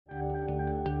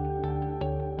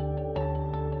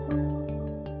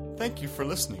Thank you for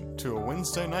listening to a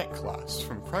Wednesday night class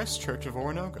from Christ Church of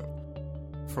Oronogo.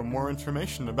 For more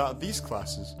information about these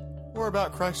classes, or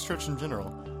about Christ Church in general,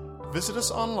 visit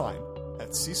us online at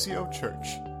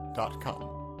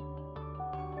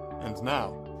ccochurch.com. And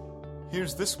now,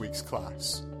 here's this week's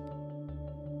class.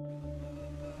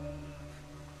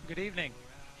 Good evening.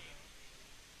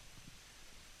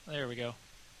 There we go.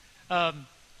 You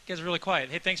guys are really quiet.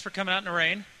 Hey, thanks for coming out in the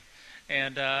rain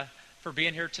and for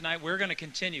being here tonight. We're going to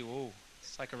continue. Ooh,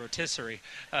 it's like a rotisserie.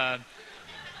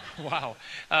 Wow.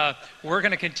 We're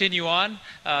going to continue on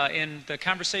in the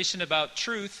conversation about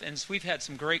truth, and we've had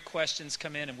some great questions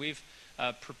come in, and we've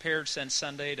prepared since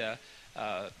Sunday to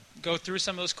go through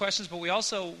some of those questions, but we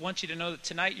also want you to know that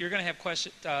tonight you're going to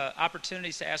have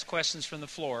opportunities to ask questions from the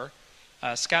floor.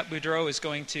 Scott Boudreau is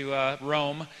going to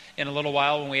roam in a little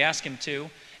while when we ask him to,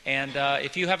 and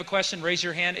if you have a question, raise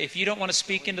your hand. If you don't want to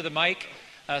speak into the mic,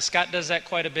 Scott does that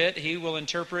quite a bit. He will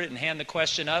interpret and hand the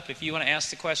question up. If you want to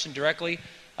ask the question directly,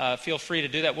 feel free to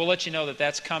do that. We'll let you know that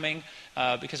that's coming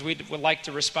because we would like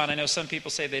to respond. I know some people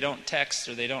say they don't text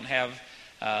or they don't have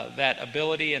that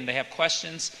ability and they have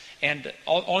questions. And the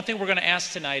only thing we're going to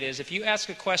ask tonight is if you ask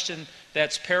a question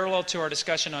that's parallel to our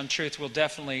discussion on truth, we'll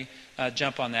definitely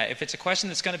jump on that. If it's a question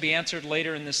that's going to be answered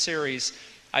later in this series,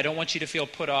 I don't want you to feel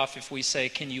put off if we say,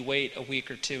 can you wait a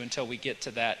week or two until we get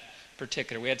to that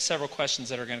particular. We had several questions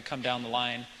that are going to come down the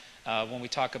line when we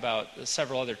talk about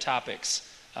several other topics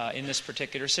in this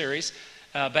particular series.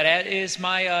 But that is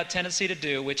my tendency to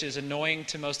do, which is annoying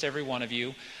to most every one of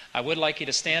you. I would like you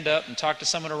to stand up and talk to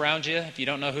someone around you if you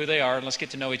don't know who they are, and let's get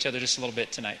to know each other just a little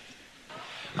bit tonight.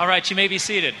 All right, you may be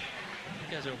seated.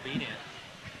 You guys are obedient.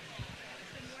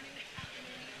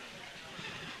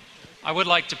 I would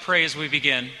like to pray as we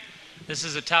begin. This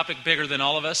is a topic bigger than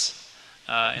all of us.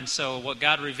 And so what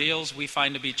God reveals, we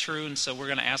find to be true, and so we're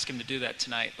going to ask Him to do that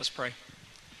tonight. Let's pray.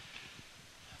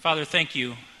 Father, thank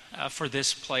you for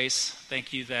this place.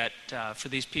 Thank you that for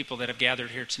these people that have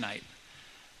gathered here tonight.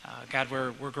 God,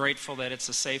 we're grateful that it's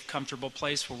a safe, comfortable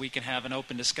place where we can have an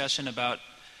open discussion about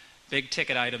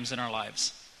big-ticket items in our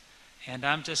lives. And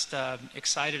I'm just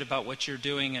excited about what you're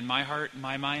doing in my heart and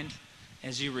my mind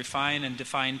as you refine and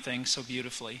define things so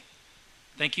beautifully.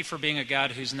 Thank you for being a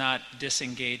God who's not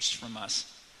disengaged from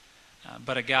us,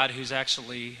 but a God who's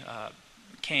actually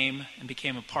came and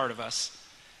became a part of us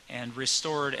and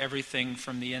restored everything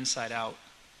from the inside out.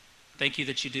 Thank you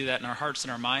that you do that in our hearts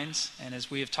and our minds. And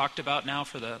as we have talked about now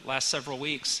for the last several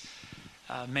weeks,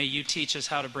 may you teach us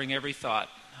how to bring every thought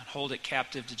and hold it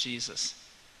captive to Jesus,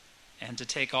 and to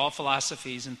take all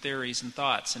philosophies and theories and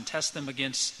thoughts and test them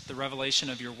against the revelation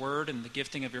of your word and the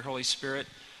gifting of your Holy Spirit,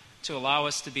 to allow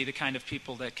us to be the kind of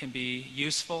people that can be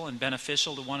useful and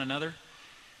beneficial to one another,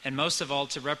 and most of all,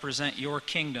 to represent your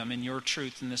kingdom and your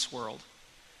truth in this world.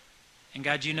 And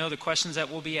God, you know the questions that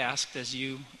will be asked as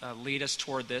you lead us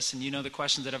toward this, and you know the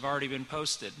questions that have already been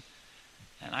posted.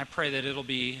 And I pray that it'll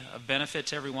be of benefit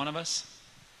to every one of us,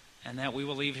 and that we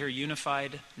will leave here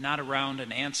unified, not around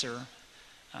an answer,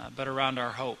 but around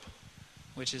our hope,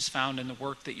 which is found in the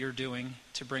work that you're doing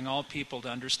to bring all people to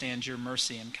understand your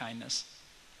mercy and kindness.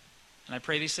 And I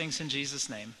pray these things in Jesus'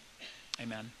 name.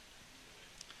 Amen.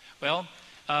 Well,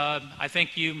 I think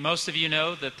most of you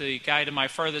know that the guy to my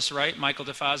furthest right, Michael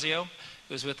DeFazio,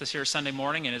 who was with us here Sunday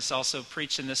morning and has also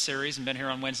preached in this series and been here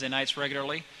on Wednesday nights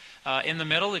regularly. In the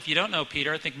middle, if you don't know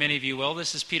Peter, I think many of you will,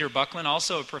 this is Peter Buckland,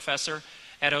 also a professor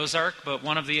at Ozark, but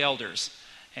one of the elders.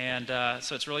 And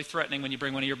so it's really threatening when you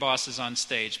bring one of your bosses on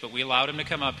stage, but we allowed him to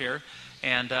come up here.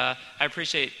 And I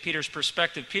appreciate Peter's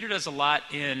perspective. Peter does a lot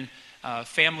in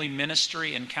family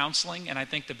ministry and counseling, and I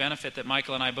think the benefit that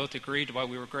Michael and I both agreed why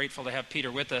we were grateful to have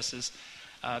Peter with us is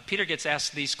Peter gets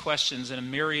asked these questions in a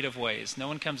myriad of ways. No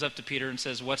one comes up to Peter and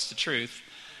says, what's the truth?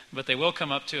 But they will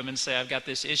come up to him and say, I've got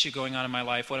this issue going on in my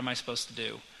life, what am I supposed to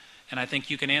do? And I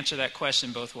think you can answer that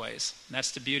question both ways. And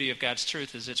that's the beauty of God's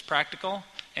truth, is it's practical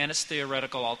and it's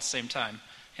theoretical all at the same time.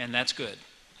 And that's good.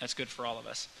 That's good for all of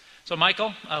us. So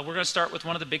Michael, we're going to start with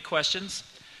one of the big questions.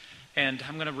 And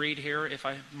I'm going to read here if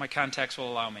my contacts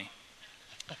will allow me.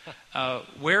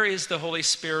 Where is the Holy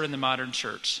Spirit in the modern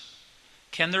church?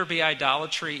 Can there be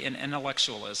idolatry and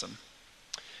intellectualism?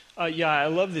 I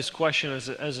love this question as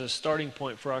a starting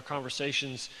point for our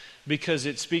conversations because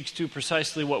it speaks to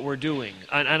precisely what we're doing.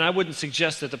 And I wouldn't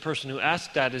suggest that the person who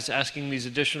asked that is asking these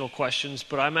additional questions,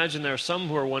 but I imagine there are some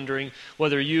who are wondering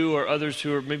whether you or others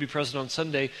who are maybe present on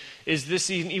Sunday, is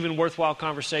this even worthwhile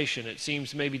conversation? It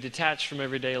seems maybe detached from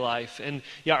everyday life. And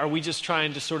are we just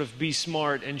trying to sort of be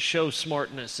smart and show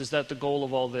smartness? Is that the goal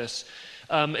of all this?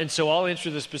 And so I'll answer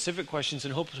the specific questions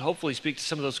and hopefully speak to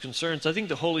some of those concerns. I think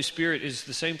the Holy Spirit is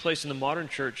the same place in the modern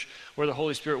church where the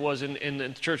Holy Spirit was in the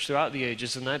church throughout the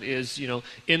ages, and that is,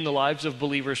 in the lives of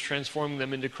believers, transforming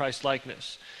them into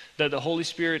Christ-likeness. That the Holy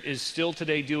Spirit is still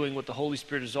today doing what the Holy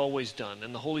Spirit has always done.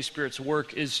 And the Holy Spirit's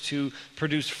work is to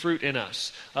produce fruit in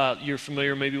us. You're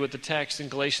familiar maybe with the text in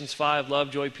Galatians 5,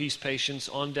 love, joy, peace, patience,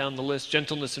 on down the list.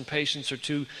 Gentleness and patience are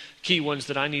two key ones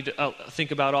that I need to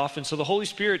think about often. So the Holy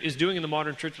Spirit is doing in the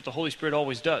modern church what the Holy Spirit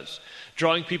always does.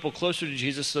 Drawing people closer to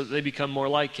Jesus so that they become more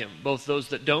like Him. Both those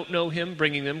that don't know Him,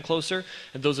 bringing them closer,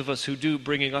 and those of us who do,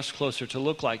 bringing us closer to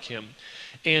look like Him.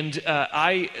 And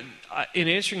in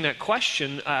answering that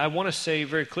question, I want to say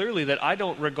very clearly that I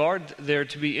don't regard there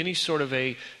to be any sort of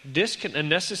a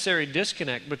necessary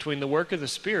disconnect between the work of the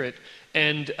Spirit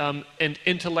and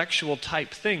intellectual type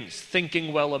things,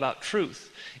 thinking well about truth.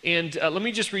 And let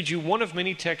me just read you one of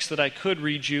many texts that I could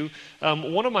read you.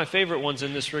 One of my favorite ones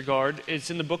in this regard is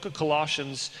in the book of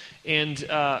Colossians, and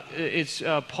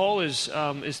Paul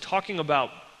is talking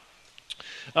about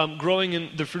growing in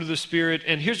the fruit of the Spirit.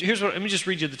 And here's what, let me just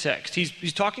read you the text.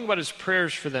 He's talking about his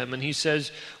prayers for them, and he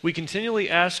says, "We continually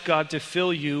ask God to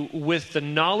fill you with the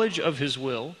knowledge of His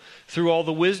will through all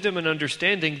the wisdom and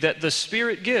understanding that the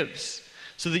Spirit gives,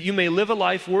 so that you may live a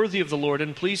life worthy of the Lord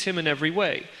and please Him in every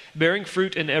way, bearing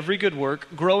fruit in every good work,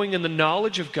 growing in the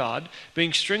knowledge of God,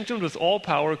 being strengthened with all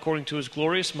power according to His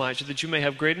glorious might, so that you may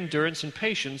have great endurance and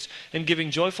patience, and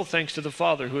giving joyful thanks to the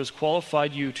Father who has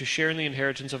qualified you to share in the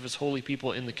inheritance of His holy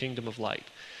people in the kingdom of light."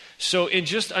 So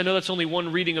I know that's only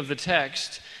one reading of the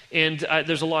text, and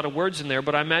there's a lot of words in there,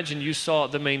 but I imagine you saw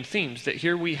the main themes, that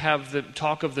here we have the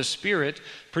talk of the Spirit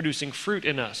producing fruit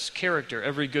in us, character,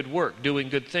 every good work, doing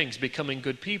good things, becoming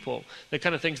good people, the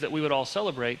kind of things that we would all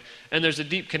celebrate. And there's a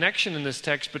deep connection in this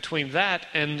text between that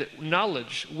and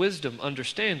knowledge, wisdom,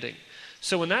 understanding.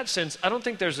 So in that sense, I don't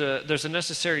think there's a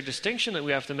necessary distinction that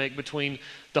we have to make between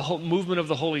the whole movement of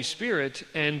the Holy Spirit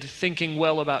and thinking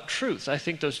well about truth. I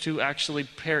think those two actually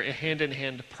pair hand in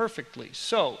hand perfectly.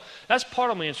 So that's part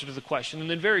of my answer to the question.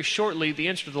 And then very shortly, the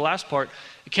answer to the last part,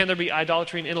 can there be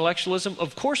idolatry and intellectualism?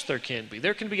 Of course there can be.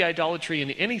 There can be idolatry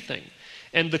in anything.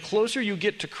 And the closer you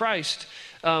get to Christ,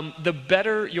 the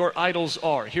better your idols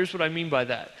are. Here's what I mean by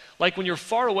that. Like when you're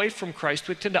far away from Christ,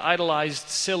 we tend to idolize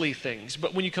silly things.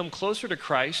 But when you come closer to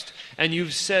Christ and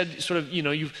you've said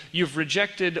you've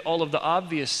rejected all of the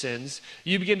obvious sins,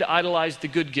 you begin to idolize the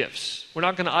good gifts. We're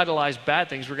not going to idolize bad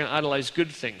things. We're going to idolize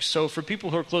good things. So for people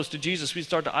who are close to Jesus, we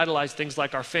start to idolize things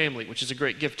like our family, which is a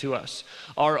great gift to us.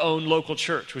 Our own local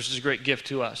church, which is a great gift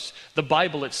to us. The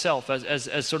Bible itself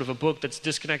as sort of a book that's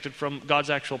disconnected from God's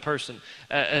actual person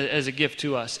as a gift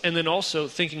to us. And then also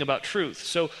thinking about truth.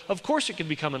 So of course it can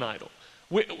become an idol.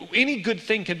 Any good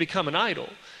thing can become an idol.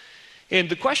 And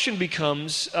the question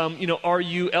becomes, are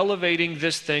you elevating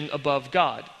this thing above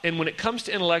God? And when it comes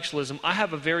to intellectualism, I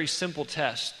have a very simple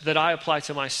test that I apply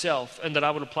to myself and that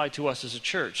I would apply to us as a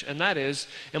church. And that is,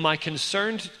 am I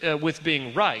concerned with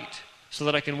being right so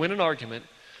that I can win an argument?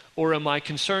 Or am I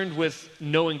concerned with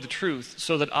knowing the truth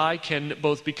so that I can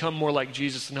both become more like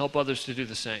Jesus and help others to do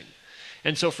the same?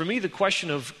 And so for me, the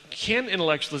question of, can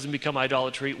intellectualism become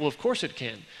idolatry? Well, of course it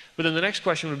can. But then the next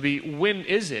question would be, when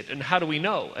is it and how do we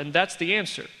know? And that's the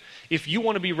answer. If you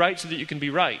want to be right so that you can be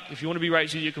right, if you want to be right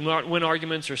so that you can win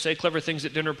arguments or say clever things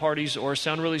at dinner parties or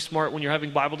sound really smart when you're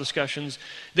having Bible discussions,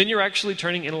 then you're actually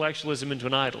turning intellectualism into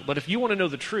an idol. But if you want to know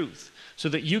the truth so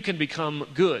that you can become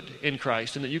good in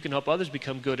Christ and that you can help others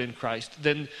become good in Christ,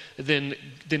 then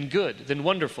good, then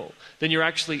wonderful. Then you're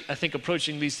actually, I think,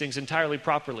 approaching these things entirely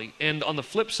properly. And on the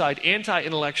flip side,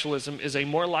 anti-intellectualism is a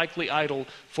more likely idol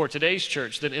for today's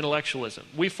church than intellectualism.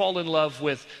 We fall in love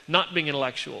with not being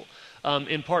intellectual.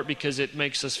 In part because it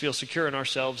makes us feel secure in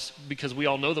ourselves, because we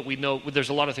all know that we know there's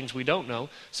a lot of things we don't know.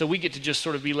 So we get to just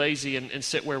sort of be lazy and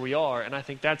sit where we are. And I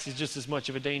think that's just as much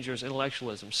of a danger as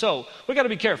intellectualism. So we got to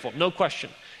be careful, no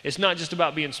question. It's not just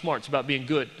about being smart, it's about being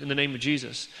good in the name of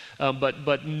Jesus. But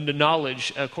the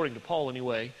knowledge, according to Paul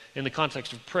anyway, in the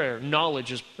context of prayer,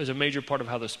 knowledge is a major part of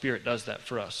how the Spirit does that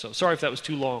for us. So sorry if that was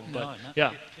too long. But no, yeah.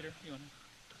 Peter, you want to?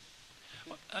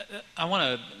 I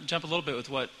want to jump a little bit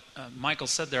with what Michael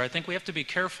said there. I think we have to be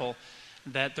careful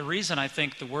that the reason I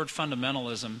think the word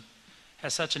fundamentalism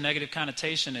has such a negative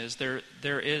connotation is there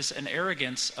is an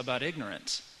arrogance about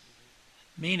ignorance,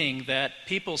 meaning that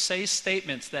people say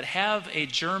statements that have a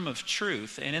germ of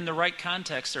truth and in the right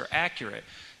context are accurate.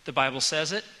 The Bible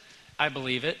says it, I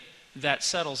believe it, that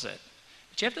settles it.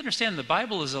 But you have to understand the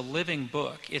Bible is a living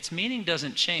book. Its meaning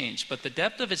doesn't change, but the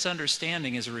depth of its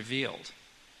understanding is revealed.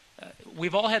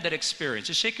 we've all had that experience.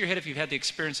 Just shake your head if you've had the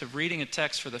experience of reading a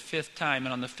text for the 5th time,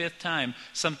 and on the 5th time,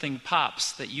 something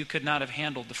pops that you could not have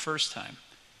handled the first time.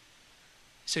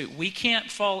 So we can't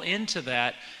fall into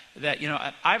that,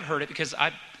 I've heard it because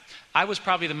I was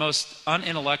probably the most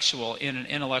unintellectual in an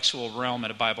intellectual realm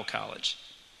at a Bible college.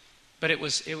 But it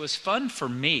was fun for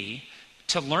me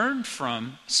to learn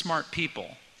from smart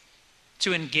people,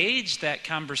 to engage that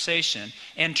conversation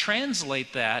and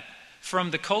translate that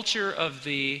from the culture of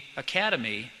the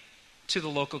academy to the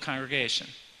local congregation.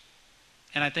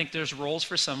 And I think there's roles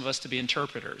for some of us to be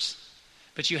interpreters.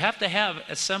 But you have to have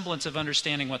a semblance of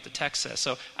understanding what the text says.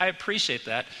 So I appreciate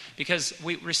that, because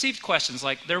we received questions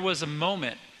like, there was a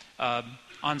moment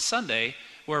on Sunday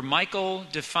where Michael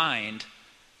defined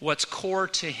what's core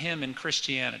to him in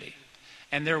Christianity.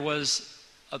 And there was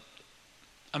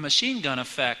a machine gun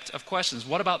effect of questions.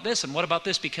 What about this and what about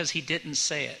this? Because he didn't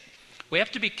say it. We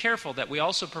have to be careful that we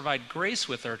also provide grace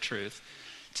with our truth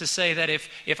to say that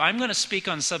if I'm going to speak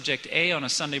on subject A on a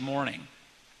Sunday morning,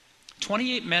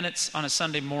 28 minutes on a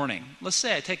Sunday morning, let's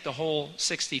say I take the whole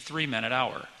 63-minute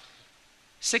hour.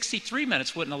 63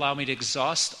 minutes wouldn't allow me to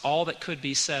exhaust all that could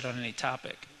be said on any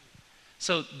topic.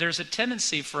 So there's a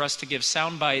tendency for us to give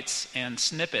sound bites and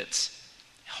snippets,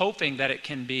 hoping that it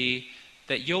can be,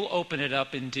 that you'll open it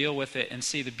up and deal with it and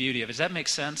see the beauty of it. Does that make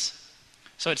sense?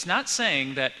 So it's not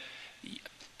saying that,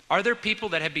 are there people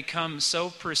that have become so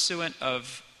pursuant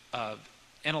of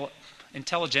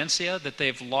intelligentsia that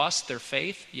they've lost their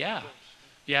faith? Yeah,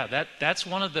 that's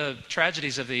one of the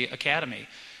tragedies of the academy.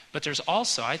 But there's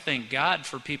also, I thank God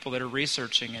for people that are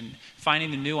researching and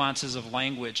finding the nuances of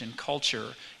language and culture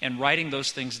and writing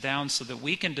those things down so that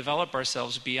we can develop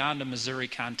ourselves beyond a Missouri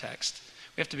context.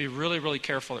 We have to be really, really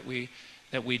careful that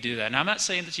we do that. And I'm not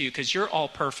saying that to you because you're all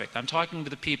perfect. I'm talking to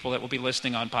the people that will be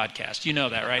listening on podcast. You know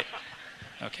that, right?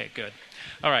 Okay, good.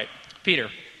 All right, Peter.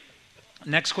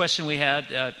 Next question we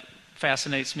had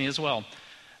fascinates me as well.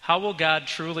 How will God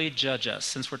truly judge us?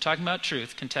 Since we're talking about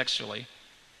truth contextually,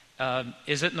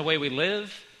 is it in the way we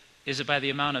live? Is it by the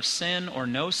amount of sin or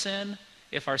no sin?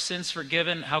 If our sin's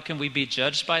forgiven, how can we be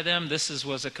judged by them? This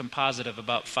was a composite of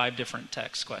about 5 different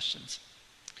text questions.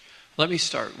 Let me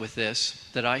start with this,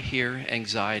 that I hear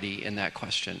anxiety in that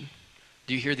question.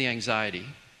 Do you hear the anxiety?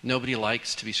 Nobody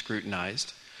likes to be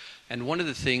scrutinized. And one of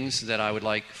the things that I would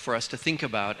like for us to think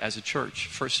about as a church,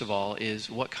 first of all, is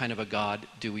what kind of a God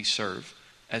do we serve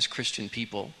as Christian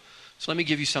people? So let me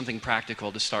give you something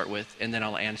practical to start with, and then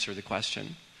I'll answer the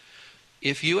question.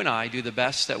 If you and I do the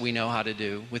best that we know how to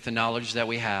do with the knowledge that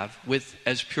we have, with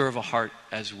as pure of a heart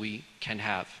as we can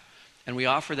have, and we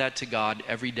offer that to God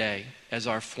every day as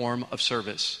our form of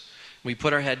service, we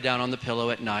put our head down on the pillow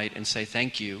at night and say,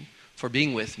 thank you for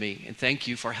being with me, and thank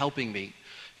you for helping me,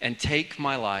 and take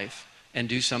my life and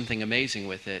do something amazing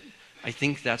with it. I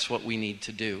think that's what we need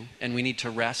to do, and we need to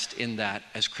rest in that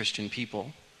as Christian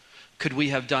people. Could we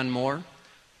have done more?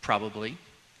 Probably.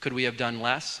 Could we have done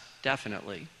less?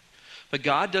 Definitely. But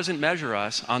God doesn't measure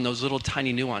us on those little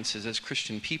tiny nuances as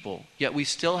Christian people, yet we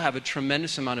still have a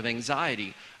tremendous amount of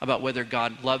anxiety about whether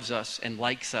God loves us and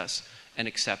likes us and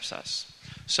accepts us.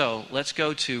 So let's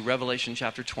go to Revelation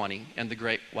chapter 20 and the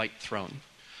great white throne.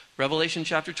 Revelation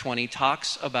chapter 20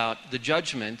 talks about the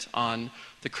judgment on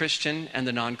the Christian and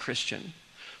the non-Christian.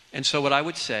 And so what I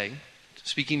would say,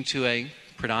 speaking to a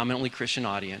predominantly Christian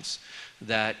audience,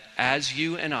 that as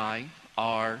you and I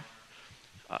are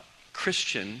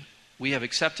Christian, we have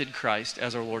accepted Christ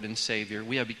as our Lord and Savior.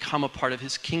 We have become a part of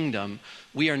His kingdom.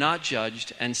 We are not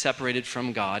judged and separated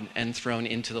from God and thrown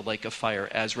into the lake of fire,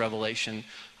 as Revelation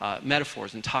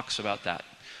metaphors and talks about that.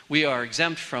 We are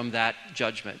exempt from that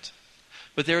judgment.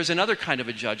 But there is another kind of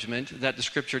a judgment that the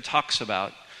Scripture talks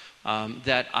about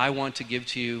that I want to give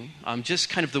to you, just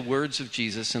kind of the words of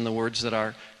Jesus and the words that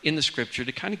are in the Scripture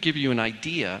to kind of give you an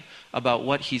idea about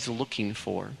what He's looking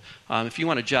for. If you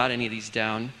want to jot any of these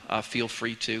down, feel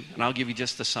free to, and I'll give you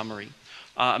just the summary.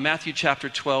 Matthew chapter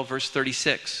 12, verse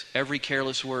 36, every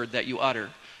careless word that you utter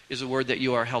is a word that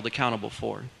you are held accountable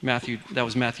for. That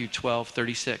was Matthew 12,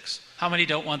 36. How many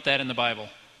don't want that in the Bible?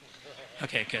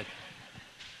 Okay, good.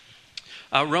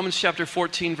 Romans chapter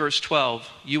 14, verse 12,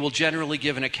 you will generally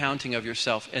give an accounting of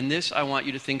yourself. And this, I want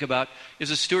you to think about,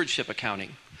 is a stewardship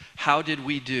accounting. How did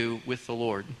we do with the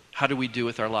Lord? How did we do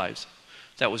with our lives?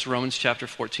 That was Romans chapter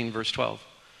 14, verse 12.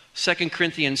 2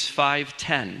 Corinthians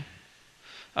 5:10,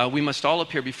 we must all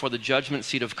appear before the judgment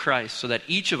seat of Christ so that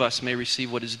each of us may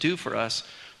receive what is due for us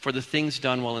for the things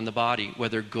done while in the body,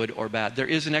 whether good or bad. There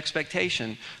is an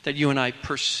expectation that you and I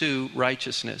pursue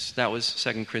righteousness. That was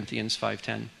 2 Corinthians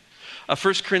 5:10.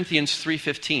 1 Corinthians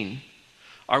 3:15,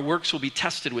 our works will be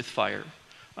tested with fire.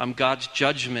 God's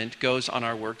judgment goes on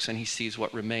our works and he sees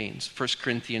what remains. 1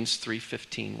 Corinthians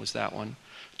 3:15 was that one.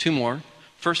 Two more.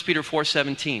 1 Peter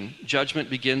 4:17, judgment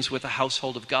begins with the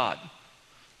household of God.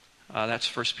 That's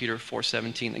 1 Peter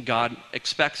 4:17. God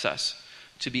expects us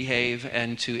to behave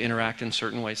and to interact in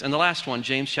certain ways. And the last one,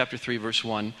 James chapter 3, verse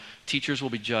 1, teachers will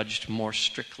be judged more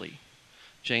strictly.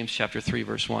 James chapter 3,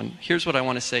 verse 1. Here's what I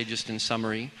want to say just in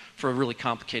summary for a really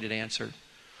complicated answer.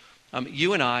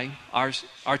 You and I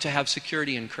are to have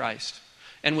security in Christ.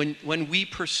 And when we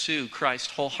pursue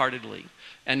Christ wholeheartedly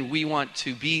and we want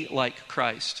to be like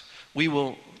Christ, we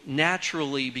will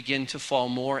naturally begin to fall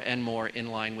more and more in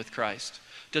line with Christ.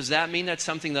 Does that mean that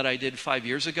something that I did 5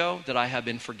 years ago that I have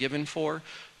been forgiven for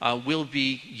will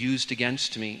be used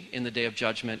against me in the day of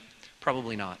judgment?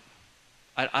 Probably not.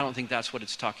 I don't think that's what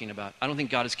it's talking about. I don't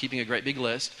think God is keeping a great big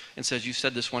list and says, you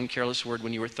said this one careless word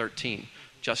when you were 13.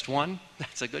 Just one?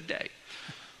 That's a good day.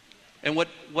 And what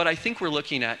I think we're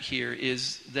looking at here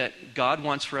is that God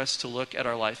wants for us to look at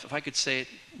our life, if I could say it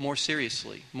more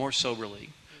seriously, more soberly,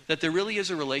 that there really is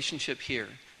a relationship here.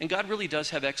 And God really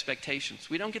does have expectations.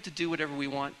 We don't get to do whatever we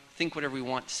want, think whatever we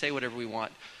want, say whatever we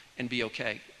want, and be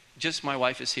okay. Just my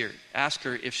wife is here. Ask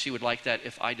her if she would like that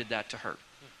if I did that to her.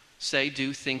 Say,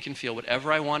 do, think, and feel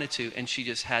whatever I wanted to, and she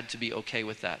just had to be okay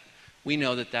with that. We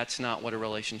know that that's not what a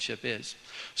relationship is.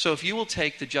 So if you will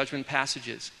take the judgment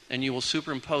passages and you will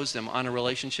superimpose them on a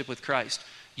relationship with Christ,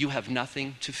 you have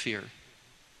nothing to fear.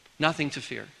 Nothing to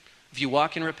fear. If you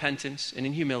walk in repentance and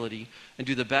in humility and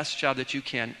do the best job that you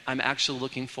can, I'm actually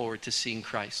looking forward to seeing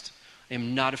Christ. I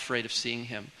am not afraid of seeing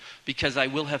him because I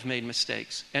will have made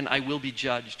mistakes and I will be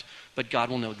judged, but God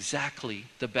will know exactly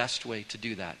the best way to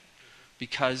do that.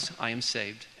 Because I am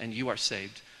saved and you are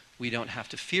saved, we don't have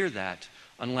to fear that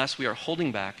unless we are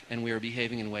holding back and we are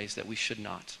behaving in ways that we should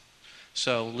not.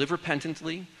 So live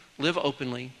repentantly, live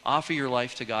openly, offer your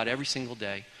life to God every single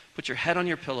day, put your head on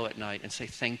your pillow at night and say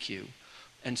thank you,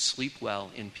 and sleep well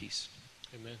in peace.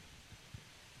 Amen.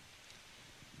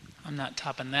 I'm not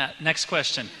topping that. Next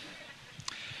question.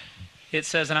 It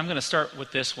says, and I'm going to start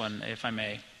with this one, if I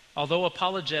may. Although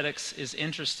apologetics is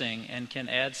interesting and can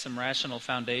add some rational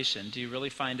foundation, do you really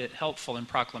find it helpful in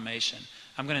proclamation?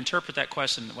 I'm going to interpret that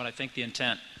question. What I think the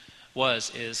intent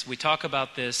was is we talk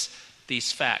about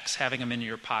these facts, having them in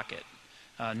your pocket,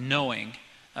 knowing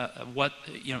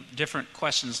different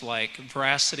questions like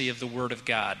veracity of the Word of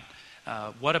God.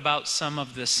 What about some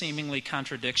of the seemingly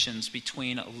contradictions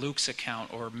between Luke's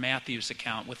account or Matthew's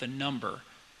account with a number?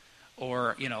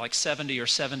 Or, like 70 or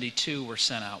 72 were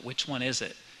sent out. Which one is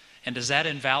it? And does that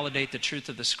invalidate the truth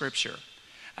of the Scripture?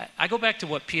 I go back to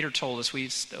what Peter told us. We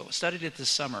studied it this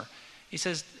summer. He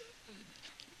says,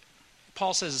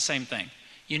 Paul says the same thing.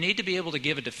 You need to be able to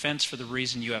give a defense for the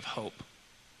reason you have hope.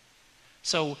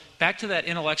 So back to that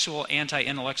intellectual,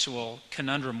 anti-intellectual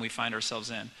conundrum we find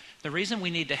ourselves in. The reason we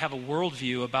need to have a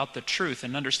worldview about the truth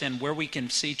and understand where we can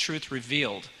see truth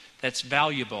revealed that's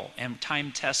valuable and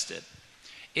time-tested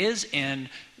is in,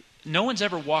 no one's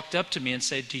ever walked up to me and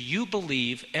said, do you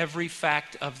believe every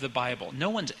fact of the Bible? No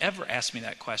one's ever asked me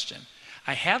that question.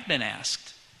 I have been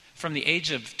asked from the age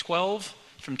of 12,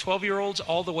 from 12-year-olds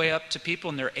all the way up to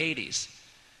people in their 80s,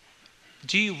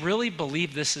 do you really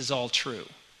believe this is all true?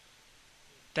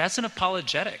 That's an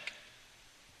apologetic.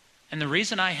 And the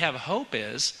reason I have hope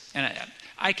is, and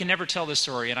I can never tell this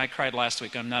story, and I cried last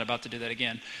week, I'm not about to do that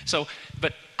again.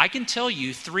 But I can tell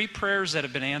you 3 prayers that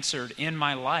have been answered in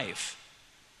my life.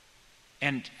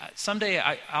 And someday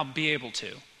I'll be able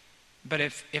to. But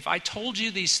if I told you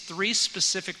these 3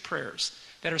 specific prayers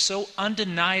that are so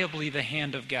undeniably the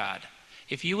hand of God,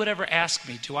 if you would ever ask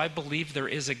me, do I believe there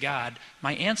is a God?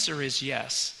 My answer is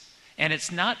yes. And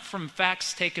it's not from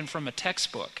facts taken from a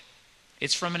textbook.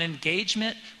 It's from an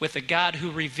engagement with a God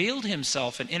who revealed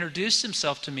himself and introduced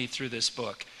himself to me through this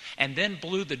book and then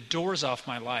blew the doors off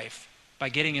my life by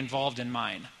getting involved in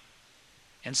mine.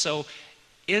 And so,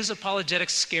 is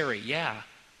apologetics scary? Yeah.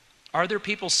 Are there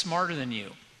people smarter than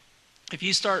you? If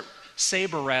you start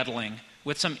saber rattling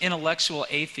with some intellectual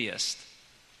atheist,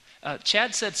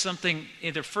 Chad said something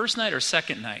either first night or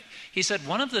second night. He said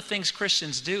one of the things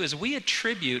Christians do is we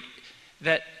attribute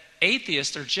that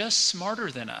atheists are just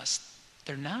smarter than us.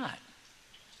 They're not.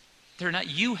 They're not.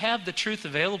 You have the truth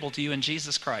available to you in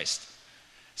Jesus Christ.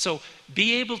 So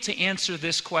be able to answer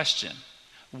this question.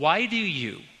 Why do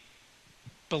you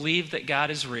believe that God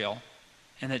is real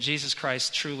and that Jesus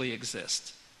Christ truly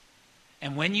exists?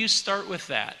 And when you start with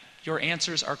that, your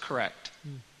answers are correct.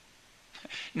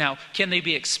 Now, can they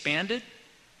be expanded?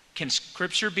 Can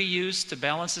Scripture be used to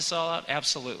balance this all out?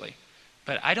 Absolutely.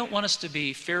 But I don't want us to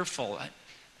be fearful.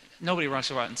 Nobody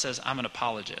runs around and says, I'm an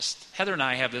apologist. Heather and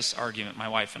I have this argument, my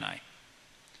wife and I.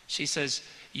 She says,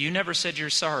 you never said you're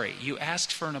sorry. You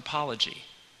asked for an apology.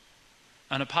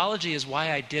 An apology is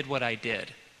why I did what I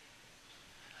did.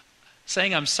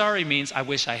 Saying I'm sorry means I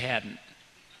wish I hadn't.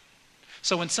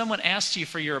 So when someone asks you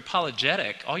for your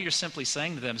apologetic, all you're simply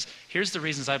saying to them is, here's the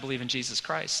reasons I believe in Jesus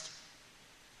Christ.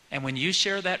 And when you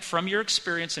share that from your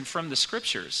experience and from the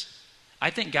scriptures, I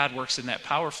think God works in that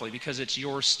powerfully because it's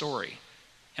your story.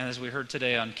 And as we heard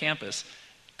today on campus,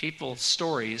 people's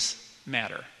stories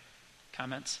matter.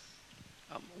 Comments?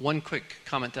 One quick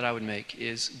comment that I would make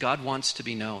is God wants to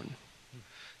be known.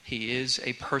 He is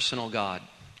a personal God.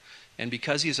 And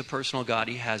because he is a personal God,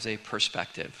 he has a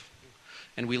perspective.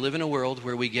 And we live in a world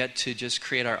where we get to just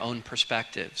create our own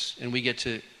perspectives. And we get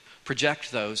to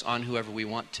project those on whoever we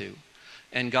want to.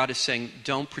 And God is saying,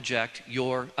 don't project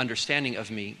your understanding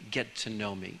of me, get to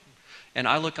know me. And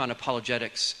I look on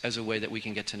apologetics as a way that we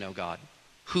can get to know God,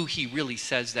 who he really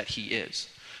says that he is.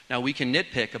 Now, we can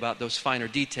nitpick about those finer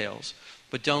details,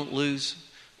 but don't lose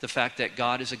the fact that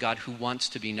God is a God who wants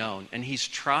to be known. And he's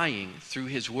trying through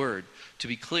his word to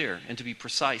be clear and to be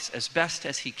precise as best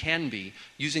as he can be,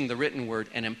 using the written word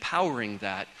and empowering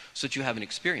that so that you have an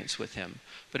experience with him.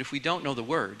 But if we don't know the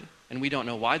word, and we don't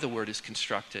know why the word is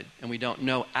constructed, and we don't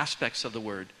know aspects of the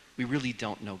word, we really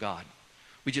don't know God.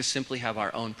 We just simply have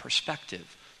our own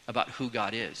perspective about who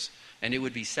God is. And it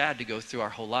would be sad to go through our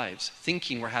whole lives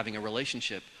thinking we're having a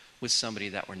relationship with somebody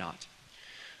that we're not.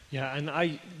 Yeah,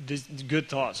 and good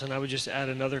thoughts, and I would just add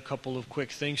another couple of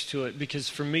quick things to it, because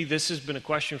for me, this has been a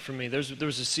question for me. There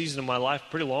was a season of my life,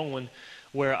 pretty long one,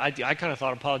 where I kind of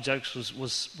thought apologetics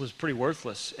was pretty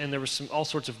worthless, and there was all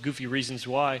sorts of goofy reasons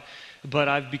why, but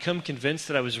I've become convinced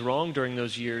that I was wrong during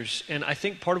those years, and I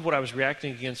think part of what I was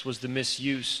reacting against was the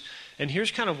misuse. And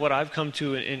here's kind of what I've come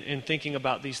to in thinking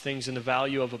about these things and the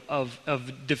value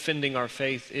of defending our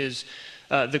faith is,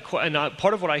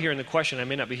 part of what I hear in the question, I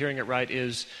may not be hearing it right,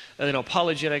 is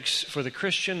apologetics for the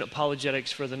Christian,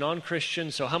 apologetics for the non-Christian.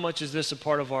 So how much is this a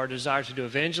part of our desire to do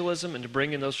evangelism and to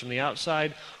bring in those from the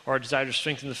outside, or our desire to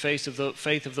strengthen the faith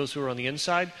of those who are on the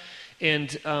inside?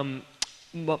 And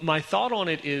my thought on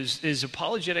it is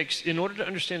apologetics, in order to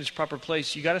understand its proper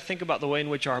place, you got to think about the way in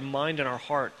which our mind and our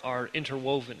heart are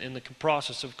interwoven in the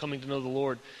process of coming to know the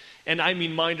Lord. And I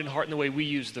mean mind and heart in the way we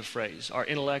use the phrase, our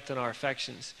intellect and our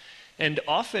affections. And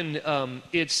often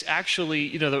it's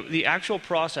actually, the actual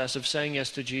process of saying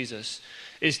yes to Jesus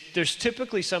is there's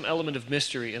typically some element of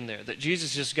mystery in there, that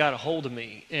Jesus just got a hold of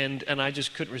me and I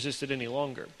just couldn't resist it any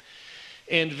longer.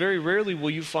 And very rarely will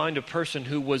you find a person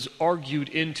who was argued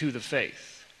into the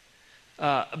faith.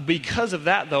 Because of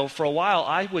that, though, for a while,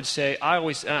 I would say,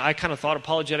 I kind of thought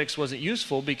apologetics wasn't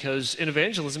useful because in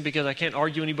evangelism, because I can't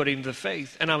argue anybody into the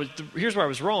faith. And here's where I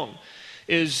was wrong.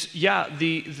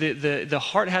 The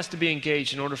heart has to be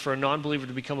engaged in order for a non-believer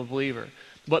to become a believer.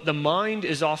 But the mind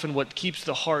is often what keeps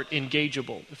the heart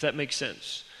engageable, if that makes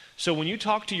sense. So when you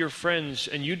talk to your friends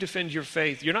and you defend your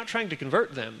faith, you're not trying to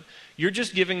convert them. You're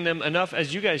just giving them enough,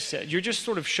 as you guys said, you're just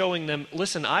sort of showing them,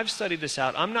 listen, I've studied this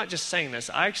out. I'm not just saying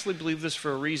this. I actually believe this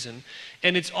for a reason.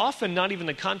 And it's often not even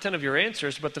the content of your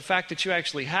answers, but the fact that you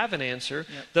actually have an answer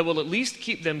that will at least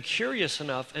keep them curious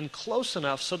enough and close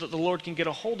enough so that the Lord can get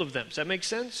a hold of them. Does that make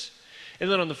sense?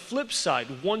 And then on the flip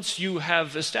side, once you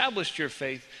have established your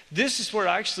faith, this is where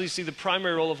I actually see the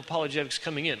primary role of apologetics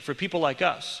coming in for people like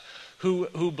us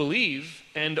who believe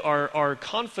and are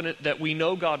confident that we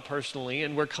know God personally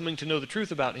and we're coming to know the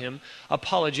truth about him.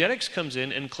 Apologetics comes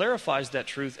in and clarifies that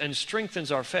truth and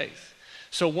strengthens our faith.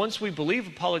 So once we believe,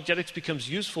 apologetics becomes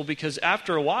useful because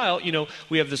after a while,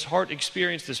 we have this heart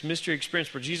experience, this mystery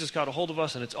experience where Jesus got a hold of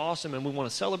us and it's awesome and we want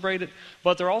to celebrate it.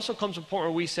 But there also comes a point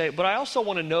where we say, but I also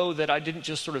want to know that I didn't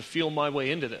just sort of feel my way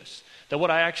into this, that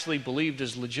what I actually believed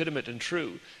is legitimate and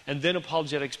true. And then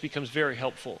apologetics becomes very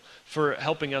helpful for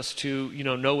helping us to,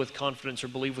 know with confidence or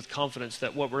believe with confidence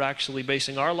that what we're actually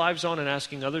basing our lives on and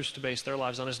asking others to base their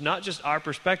lives on is not just our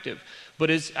perspective, but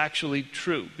is actually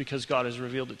true because God has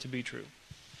revealed it to be true.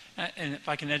 And if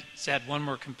I can add one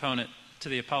more component to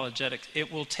the apologetics,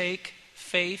 it will take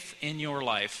faith in your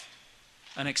life,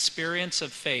 an experience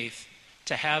of faith,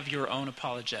 to have your own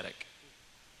apologetic.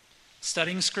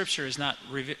 Studying Scripture has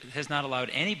not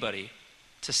allowed anybody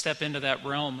to step into that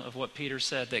realm of what Peter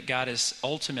said, that God is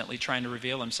ultimately trying to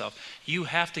reveal himself. You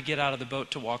have to get out of the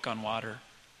boat to walk on water.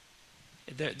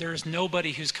 There is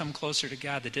nobody who's come closer to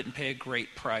God that didn't pay a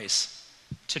great price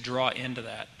to draw into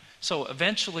that. So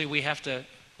eventually we have to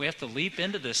leap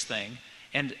into this thing,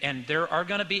 and there are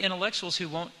going to be intellectuals who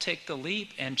won't take the leap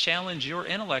and challenge your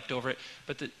intellect over it.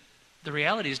 But the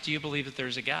reality is, do you believe that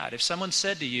there's a God? If someone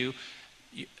said to you,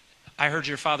 I heard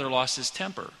your father lost his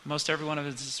temper, most everyone in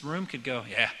this room could go,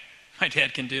 yeah, my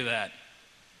dad can do that.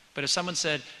 But if someone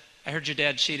said, I heard your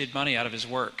dad cheated money out of his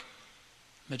work,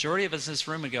 majority of us in this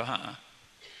room would go,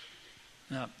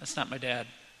 no, that's not my dad.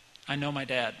 I know my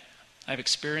dad. I have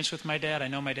experience with my dad. I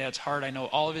know my dad's heart. I know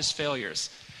all of his failures.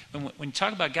 When you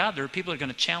talk about God, there are people that are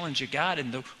going to challenge you, God,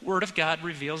 and the Word of God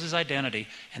reveals his identity.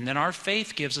 And then our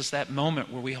faith gives us that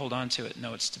moment where we hold on to it and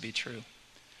know it's to be true.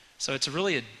 So it's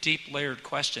really a deep layered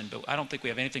question, but I don't think we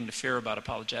have anything to fear about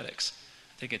apologetics.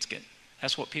 I think it's good.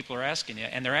 That's what people are asking you.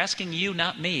 And they're asking you,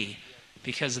 not me,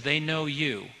 because they know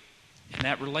you. And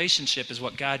that relationship is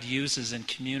what God uses in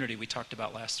community we talked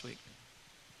about last week.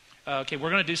 Okay, we're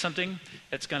going to do something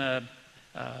that's going to,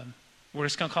 we're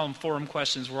just going to call them forum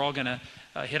questions. We're all going to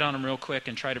hit on them real quick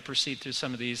and try to proceed through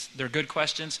some of these. They're good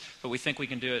questions, but we think we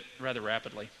can do it rather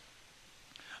rapidly.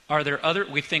 Are there other,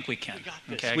 we think we can.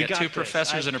 Okay, I got two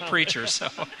professors and a preacher, so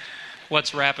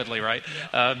what's rapidly, right?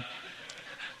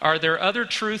 Are there other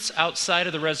truths outside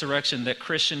of the resurrection that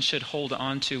Christians should hold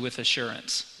on to with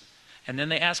assurance? And then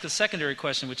they ask a secondary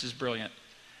question, which is brilliant.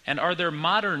 And are there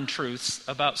modern truths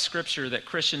about Scripture that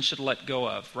Christians should let go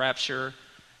of? Rapture,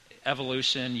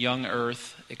 evolution, young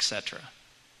earth, etc.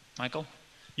 Michael?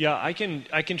 Yeah, I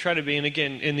can try to be, and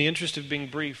again, in the interest of being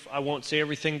brief, I won't say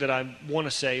everything that I want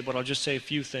to say, but I'll just say a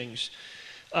few things.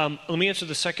 Let me answer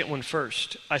the second one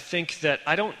first. I think that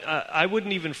I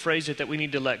wouldn't even phrase it that we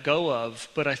need to let go of,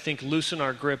 but I think loosen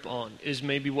our grip on is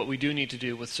maybe what we do need to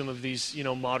do with some of these,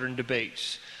 modern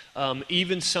debates.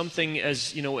 Even something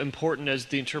as, important as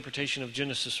the interpretation of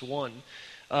Genesis 1.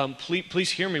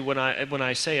 Please hear me when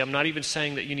I say, I'm not even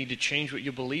saying that you need to change what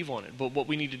you believe on it, but what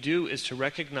we need to do is to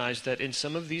recognize that in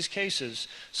some of these cases,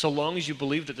 so long as you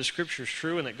believe that the Scripture is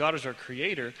true and that God is our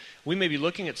creator, we may be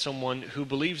looking at someone who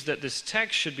believes that this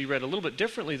text should be read a little bit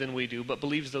differently than we do, but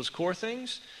believes those core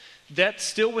things. That's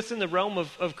still within the realm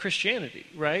of Christianity,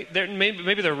 right?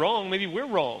 Maybe they're wrong, maybe we're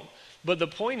wrong. But the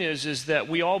point is that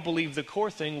we all believe the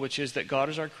core thing, which is that God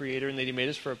is our creator and that he made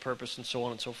us for a purpose and so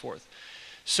on and so forth.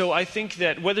 So I think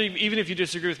that even if you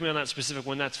disagree with me on that specific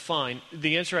one, that's fine.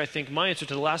 My answer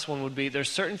to the last one would be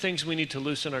there's certain things we need to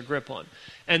loosen our grip on.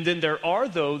 And then there are,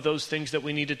 those things that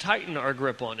we need to tighten our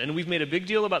grip on. And we've made a big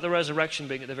deal about the resurrection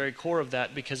being at the very core of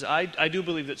that because I do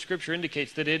believe that Scripture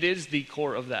indicates that it is the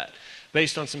core of that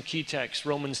based on some key texts,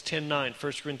 Romans 10:9,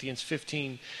 1 Corinthians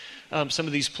 15, some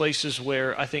of these places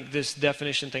where I think this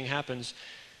definition thing happens.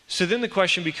 So then the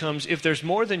question becomes, if there's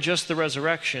more than just the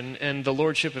resurrection and the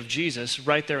lordship of Jesus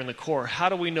right there in the core, how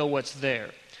do we know what's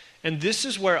there? And this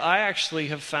is where I actually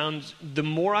have found, the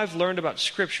more I've learned about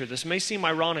Scripture, this may seem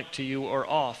ironic to you or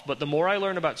off, but the more I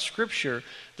learn about Scripture,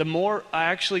 the more I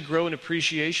actually grow an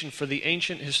appreciation for the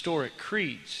ancient historic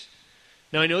creeds.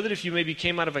 Now, I know that if you maybe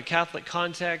came out of a Catholic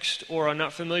context or are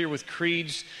not familiar with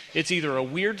creeds, it's either a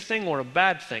weird thing or a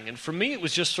bad thing. And for me, it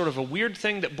was just sort of a weird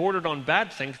thing that bordered on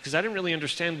bad things because I didn't really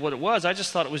understand what it was. I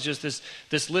just thought it was just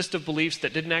this list of beliefs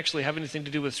that didn't actually have anything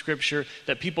to do with Scripture,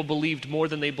 that people believed more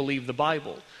than they believed the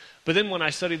Bible. But then when I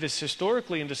studied this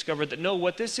historically and discovered that, no,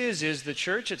 what this is the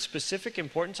church at specific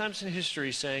important times in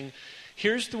history saying,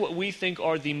 here's what we think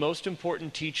are the most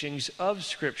important teachings of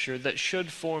Scripture that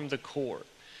should form the core.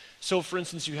 So, for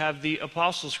instance, you have the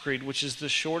Apostles' Creed, which is the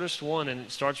shortest one, and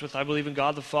it starts with, I believe in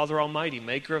God the Father Almighty,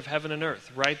 maker of heaven and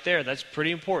earth. Right there, that's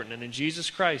pretty important. And in Jesus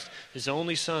Christ, his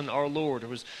only Son, our Lord, who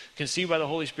was conceived by the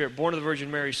Holy Spirit, born of the Virgin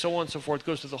Mary, so on and so forth,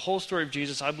 goes through the whole story of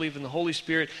Jesus. I believe in the Holy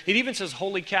Spirit. It even says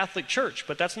Holy Catholic Church,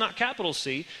 but that's not capital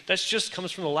C. That just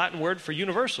comes from the Latin word for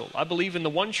universal. I believe in the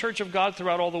one church of God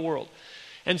throughout all the world.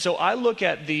 And so I look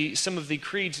at some of the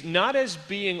creeds not as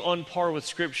being on par with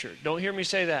Scripture. Don't hear me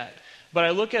say that. But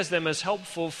I look at them as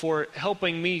helpful for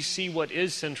helping me see what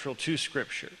is central to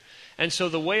Scripture. And so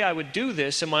the way I would do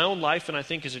this in my own life, and I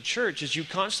think as a church, is you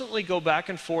constantly go back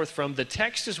and forth from the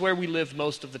text is where we live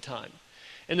most of the time.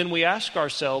 And then we ask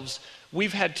ourselves,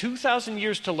 we've had 2,000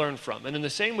 years to learn from. And in the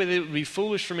same way that it would be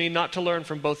foolish for me not to learn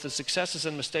from both the successes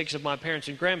and mistakes of my parents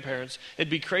and grandparents, it'd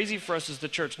be crazy for us as the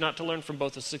church not to learn from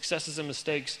both the successes and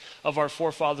mistakes of our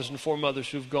forefathers and foremothers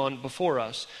who've gone before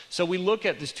us. So we look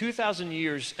at this 2,000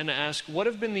 years and ask, what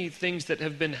have been the things that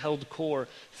have been held core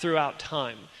throughout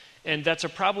time? And that's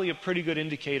probably a pretty good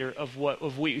indicator of what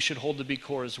we should hold to be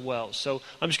core as well. So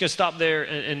I'm just going to stop there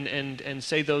and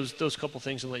say those couple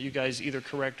things and let you guys either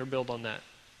correct or build on that.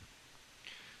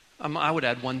 I would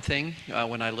add one thing.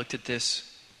 When I looked at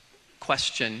this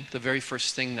question, the very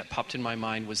first thing that popped in my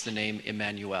mind was the name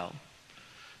Emmanuel.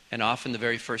 And often the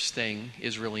very first thing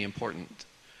is really important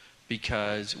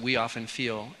because we often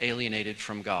feel alienated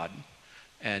from God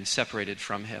and separated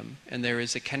from him. And there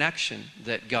is a connection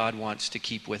that God wants to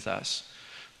keep with us.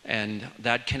 And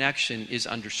that connection is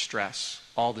under stress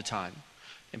all the time.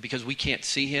 and because we can't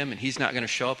see him and he's not going to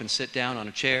show up and sit down on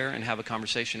a chair and have a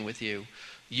conversation with you,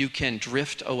 you can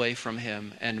drift away from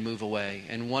him and move away.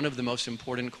 And one of the most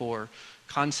important core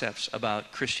concepts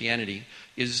about Christianity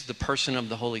is the person of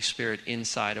the Holy Spirit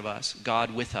inside of us,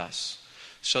 God with us,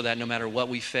 so that no matter what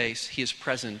we face, he is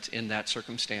present in that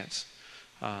circumstance.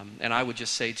 And I would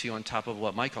just say to you, on top of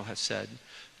what Michael has said,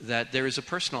 that there is a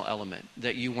personal element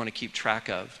that you want to keep track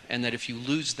of, and that if you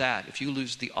lose that, if you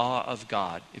lose the awe of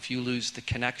God, if you lose the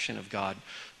connection of God,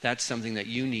 that's something that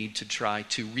you need to try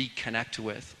to reconnect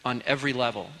with on every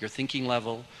level, your thinking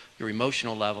level, your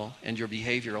emotional level, and your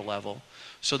behavioral level,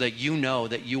 so that you know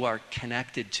that you are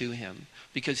connected to him,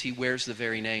 because he wears the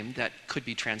very name that could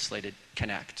be translated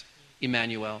connect.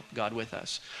 Emmanuel, God with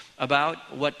us.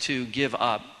 About what to give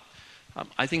up,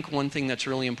 I think one thing that's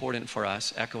really important for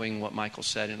us, echoing what Michael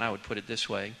said, and I would put it this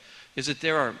way, is that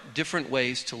there are different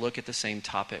ways to look at the same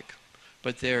topic,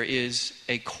 but there is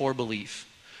a core belief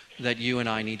that you and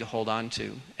I need to hold on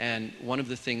to. And one of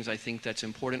the things I think that's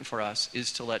important for us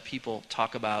is to let people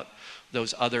talk about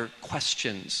those other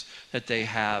questions that they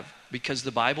have, because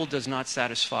the Bible does not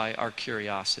satisfy our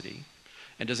curiosity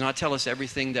and does not tell us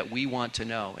everything that we want to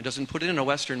know. It doesn't put it in a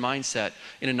Western mindset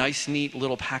in a nice, neat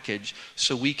little package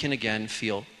so we can again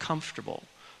feel comfortable.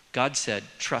 God said,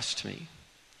 trust me,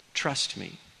 trust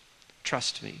me,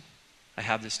 trust me. I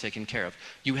have this taken care of.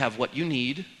 You have what you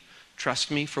need.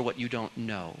 Trust me for what you don't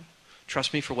know.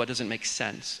 Trust me for what doesn't make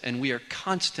sense. And we are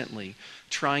constantly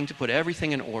trying to put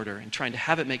everything in order and trying to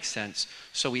have it make sense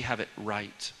so we have it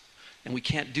right. And we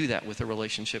can't do that with a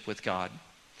relationship with God.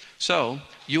 So,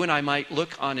 you and I might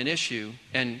look on an issue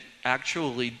and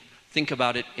actually think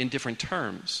about it in different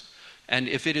terms. And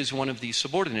if it is one of the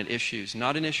subordinate issues,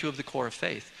 not an issue of the core of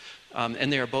faith,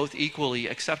 and they are both equally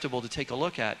acceptable to take a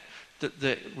look at,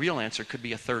 the real answer could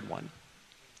be a third one.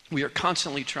 We are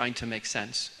constantly trying to make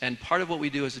sense. And part of what we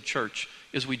do as a church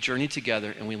is we journey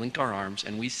together and we link our arms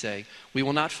and we say, we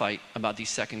will not fight about these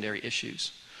secondary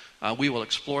issues. We will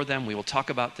explore them, we will talk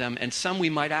about them, and some we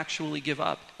might actually give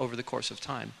up over the course of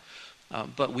time.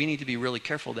 But we need to be really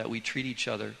careful that we treat each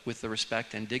other with the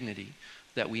respect and dignity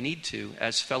that we need to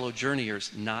as fellow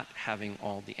journeyers, not having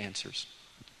all the answers.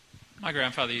 My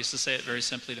grandfather used to say it very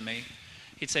simply to me.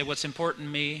 He'd say, what's important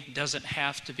to me doesn't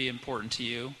have to be important to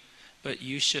you, but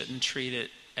you shouldn't treat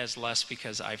it as less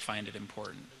because I find it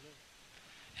important.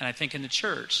 And I think in the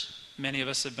church, many of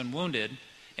us have been wounded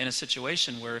in a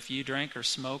situation where if you drank or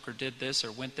smoked or did this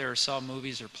or went there or saw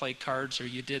movies or played cards or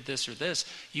you did this or this,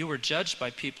 you were judged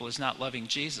by people as not loving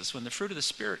Jesus, when the fruit of the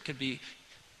Spirit could be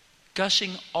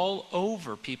gushing all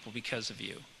over people because of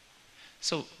you.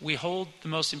 So we hold the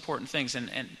most important things. And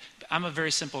I'm a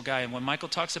very simple guy. And when Michael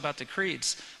talks about the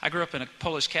creeds, I grew up in a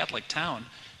Polish Catholic town,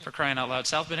 for crying out loud.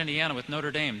 South Bend, Indiana with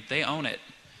Notre Dame. They own it.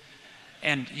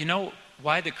 And you know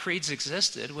why the creeds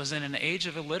existed was in an age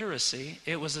of illiteracy.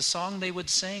 It was a song they would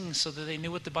sing so that they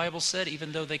knew what the Bible said,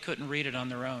 even though they couldn't read it on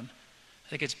their own. I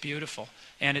think it's beautiful.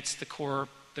 And it's the core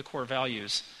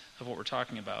values of what we're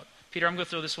talking about. Peter, I'm going to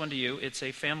throw this one to you. It's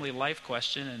a family life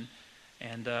question,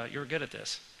 and you're good at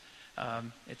this.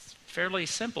 It's fairly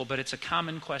simple, but it's a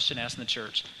common question asked in the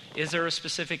church. Is there a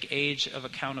specific age of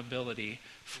accountability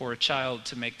for a child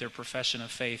to make their profession of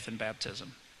faith in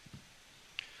baptism?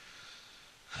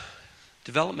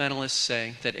 Developmentalists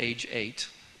say that age 8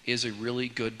 is a really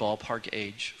good ballpark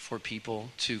age for people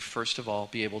to, first of all,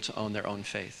 be able to own their own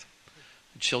faith.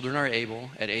 Children are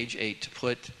able, at age 8, to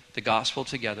put the gospel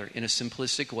together in a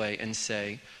simplistic way and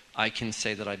say, I can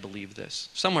say that I believe this.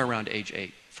 Somewhere around age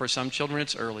 8. For some children,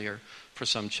 it's earlier. For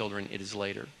some children, it is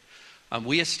later.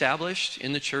 We established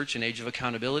in the church an age of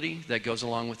accountability that goes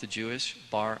along with the Jewish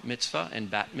bar mitzvah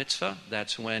and bat mitzvah.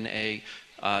 That's when a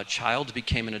child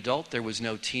became an adult. There was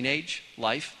no teenage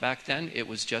life back then. It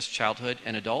was just childhood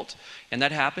and adult. And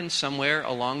that happened somewhere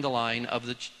along the line of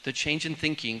the change in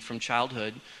thinking from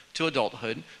childhood to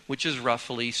adulthood, which is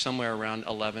roughly somewhere around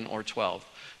 11 or 12.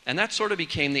 And that sort of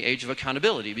became the age of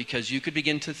accountability because you could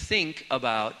begin to think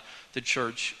about the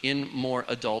church in more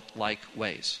adult-like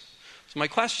ways. So my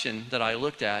question that I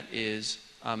looked at is,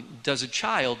 does a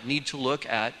child need to look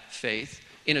at faith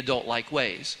in adult-like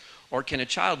ways? Or can a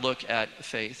child look at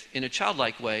faith in a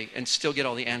childlike way and still get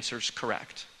all the answers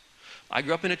correct? I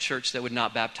grew up in a church that would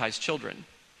not baptize children.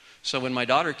 So when my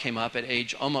daughter came up at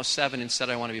age almost 7 and said,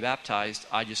 I want to be baptized,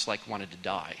 I just wanted to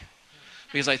die.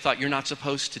 Because I thought, you're not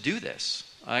supposed to do this.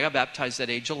 I got baptized at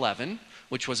age 11,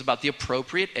 which was about the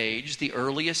appropriate age, the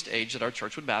earliest age that our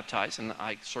church would baptize, and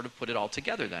I sort of put it all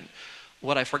together then.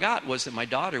 What I forgot was that my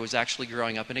daughter was actually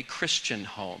growing up in a Christian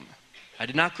home I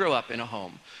did not grow up in a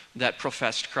home that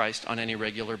professed Christ on any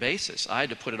regular basis. I had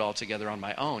to put it all together on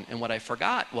my own. And what I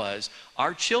forgot was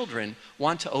our children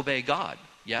want to obey God.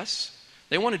 Yes?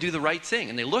 They want to do the right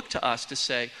thing. And they look to us to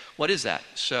say, what is that?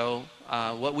 So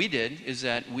what we did is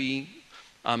that we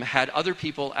had other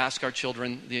people ask our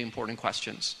children the important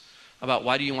questions about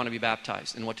why do you want to be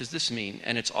baptized? And what does this mean?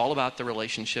 And it's all about the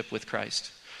relationship with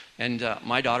Christ. And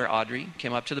my daughter, Audrey,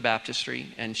 came up to the baptistry,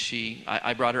 and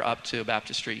I brought her up to a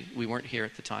baptistry. We weren't here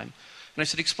at the time. And I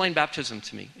said, explain baptism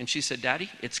to me. And she said, Daddy,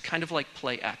 it's kind of like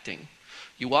play acting.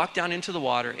 You walk down into the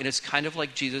water, and it's kind of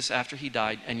like Jesus after he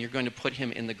died, and you're going to put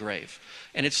him in the grave.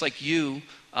 And it's like you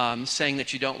saying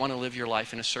that you don't want to live your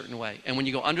life in a certain way. And when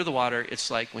you go under the water, it's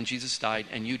like when Jesus died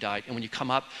and you died. And when you come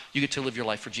up, you get to live your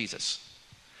life for Jesus.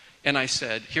 And I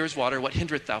said, here's water, what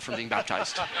hindereth thou from being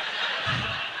baptized?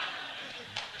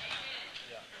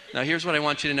 Now, here's what I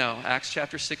want you to know. Acts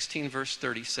chapter 16, verse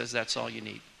 30 says that's all you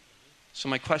need. So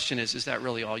my question is that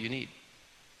really all you need?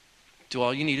 Do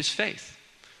all you need is faith?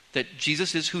 That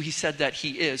Jesus is who he said that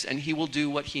he is, and he will do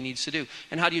what he needs to do.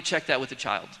 And how do you check that with a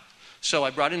child? So I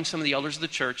brought in some of the elders of the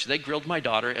church. They grilled my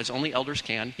daughter, as only elders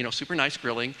can, super nice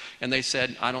grilling. And they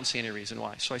said, I don't see any reason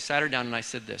why. So I sat her down and I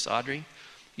said this, Audrey,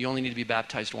 you only need to be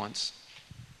baptized once.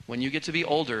 When you get to be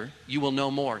older, you will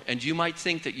know more. And you might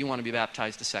think that you want to be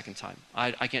baptized a second time.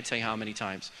 I can't tell you how many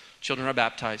times. Children are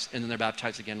baptized, and then they're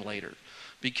baptized again later.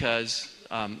 Because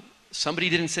somebody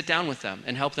didn't sit down with them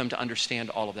and help them to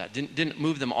understand all of that. Didn't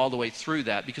move them all the way through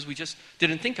that because we just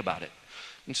didn't think about it.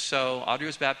 And so Audrey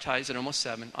was baptized at almost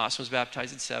 7. Austin was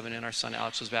baptized at 7, and our son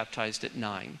Alex was baptized at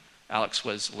 9. Alex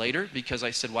was later because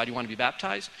I said, why do you want to be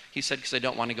baptized? He said, because I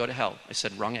don't want to go to hell. I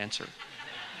said, wrong answer.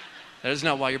 That is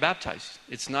not why you're baptized.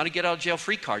 It's not a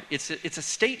get-out-of-jail-free card. It's a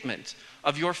statement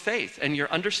of your faith and your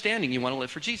understanding you want to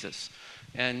live for Jesus.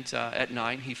 And at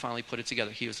 9, he finally put it together.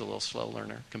 He was a little slow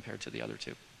learner compared to the other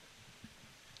two.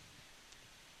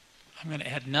 I'm going to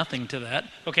add nothing to that.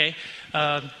 Okay,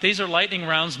 these are lightning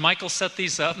rounds. Michael set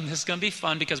these up, and this is going to be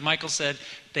fun because Michael said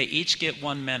they each get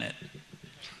 1 minute.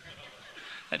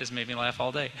 That just made me laugh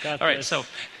all day. All right, so,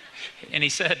 and he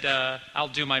said, I'll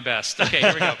do my best. Okay,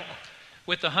 here we go.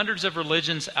 With the hundreds of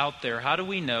religions out there, how do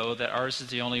we know that ours is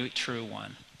the only true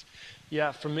one?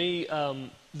 Yeah, for me,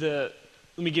 let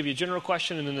me give you a general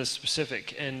question and then the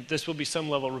specific. And this will be some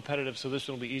level repetitive, so this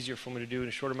one will be easier for me to do in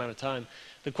a short amount of time.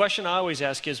 The question I always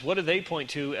ask is, what do they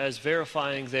point to as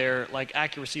verifying their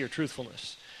accuracy or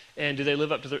truthfulness? And do they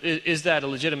live up to is that a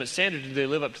legitimate standard? Do they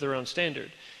live up to their own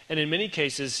standard? And in many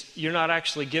cases, you're not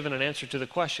actually given an answer to the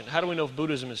question. How do we know if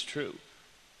Buddhism is true?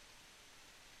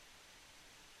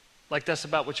 That's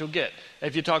about what you'll get.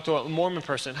 If you talk to a Mormon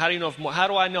person, how do you know how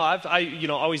do I know? I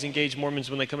always engage Mormons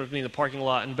when they come up to me in the parking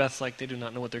lot, and Beth's like, they do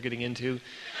not know what they're getting into.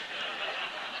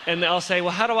 And I'll say,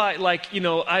 well, how do I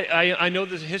know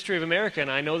the history of America, and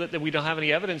I know that we don't have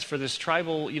any evidence for this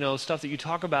tribal, stuff that you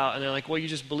talk about. And they're like, well, you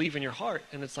just believe in your heart.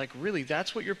 And it's like, really,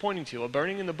 that's what you're pointing to. A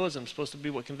burning in the bosom is supposed to be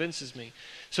what convinces me.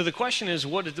 So the question is,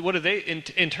 what do they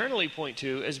internally point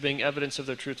to as being evidence of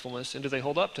their truthfulness, and do they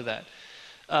hold up to that?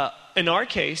 In our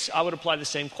case, I would apply the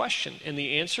same question. And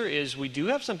the answer is we do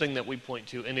have something that we point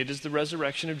to, and it is the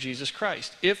resurrection of Jesus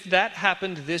Christ. If that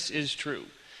happened, this is true.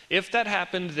 If that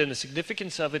happened, then the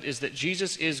significance of it is that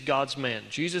Jesus is God's man.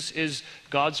 Jesus is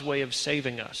God's way of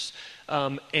saving us.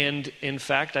 And in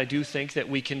fact, I do think that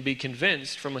we can be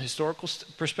convinced from a historical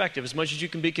perspective, as much as you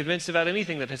can be convinced about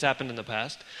anything that has happened in the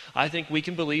past, I think we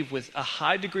can believe with a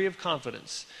high degree of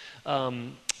confidence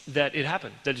that it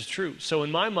happened, that it's true. So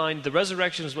in my mind, the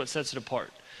resurrection is what sets it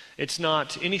apart. It's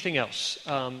not anything else.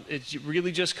 It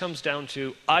really just comes down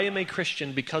to, I am a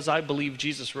Christian because I believe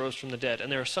Jesus rose from the dead.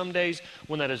 And there are some days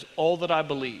when that is all that I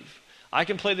believe. I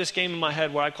can play this game in my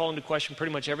head where I call into question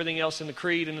pretty much everything else in the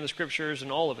creed and in the scriptures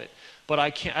and all of it. But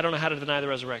I don't know how to deny the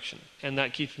resurrection. And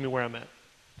that keeps me where I'm at.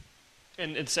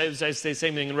 And it says the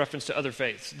same thing in reference to other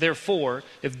faiths. Therefore,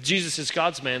 if Jesus is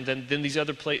God's man, then these the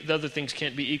other things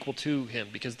can't be equal to him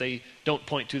because they don't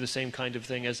point to the same kind of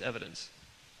thing as evidence.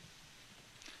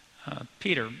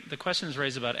 Peter, the question is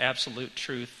raised about absolute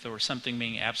truth or something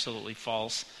being absolutely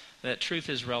false, that truth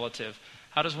is relative.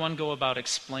 How does one go about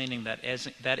explaining that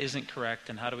isn't correct,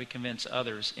 and how do we convince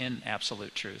others in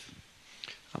absolute truth?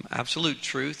 Absolute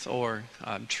truth or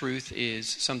truth is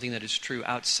something that is true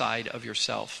outside of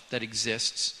yourself, that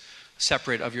exists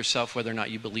separate of yourself whether or not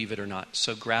you believe it or not.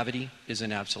 So gravity is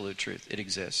an absolute truth. It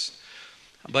exists.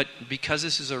 But because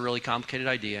this is a really complicated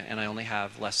idea and I only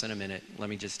have less than a minute, let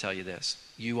me just tell you this.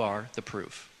 You are the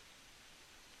proof.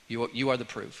 You are the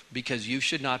proof, because you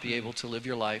should not be able to live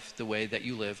your life the way that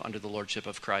you live under the lordship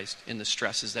of Christ in the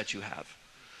stresses that you have.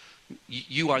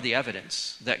 You are the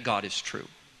evidence that God is true.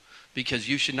 because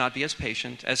you should not be as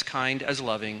patient, as kind, as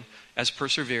loving, as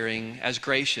persevering, as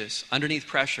gracious, underneath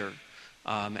pressure,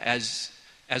 as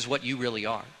what you really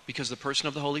are. Because the person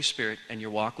of the Holy Spirit and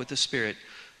your walk with the Spirit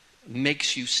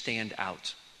makes you stand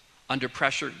out. Under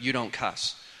pressure, you don't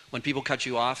cuss. When people cut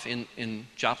you off in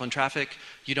Joplin traffic,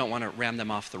 you don't want to ram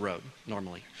them off the road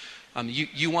normally.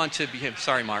 You want to behave.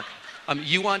 Sorry, Mark.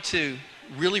 You want to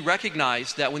really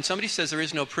recognize that when somebody says there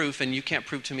is no proof and you can't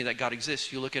prove to me that God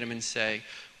exists, you look at him and say,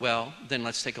 well, then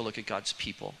let's take a look at God's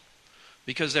people.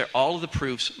 Because all of the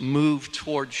proofs move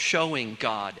toward showing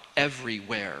God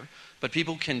everywhere. But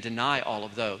people can deny all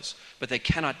of those, but they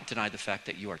cannot deny the fact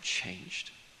that you are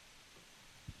changed.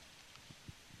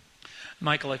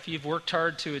 Michael, if you've worked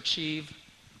hard to achieve...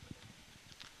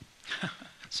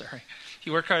 Sorry. If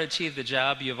you work hard to achieve the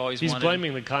job you've always wanted... He's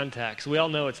blaming the contacts. We all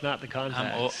know it's not the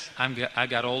contacts. I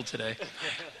got old today.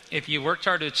 If you worked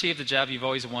hard to achieve the job you've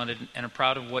always wanted and are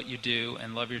proud of what you do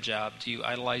and love your job, do you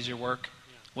idolize your work?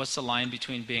 What's the line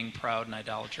between being proud and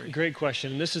idolatry? Great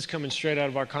question. This is coming straight out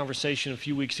of our conversation a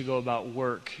few weeks ago about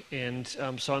work. And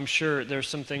so I'm sure there's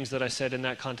some things that I said in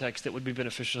that context that would be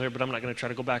beneficial here, but I'm not going to try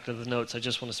to go back to the notes. I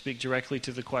just want to speak directly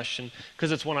to the question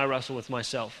because it's one I wrestle with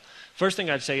myself. First thing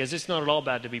I'd say is it's not at all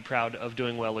bad to be proud of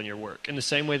doing well in your work. In the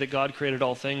same way that God created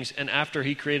all things, and after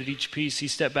he created each piece, he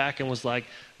stepped back and was like,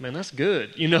 man, that's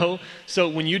good, you know? So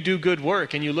when you do good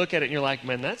work and you look at it and you're like,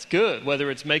 man, that's good,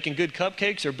 whether it's making good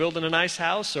cupcakes or building a nice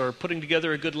house or putting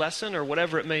together a good lesson or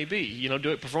whatever it may be, you know,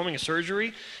 performing a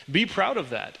surgery, be proud of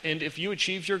that. And if you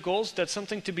achieve your goals, that's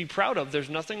something to be proud of. There's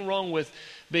nothing wrong with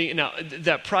being, now,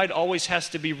 that pride always has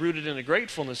to be rooted in a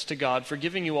gratefulness to God for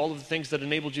giving you all of the things that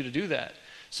enabled you to do that.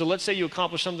 So let's say you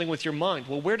accomplish something with your mind.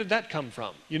 Well, where did that come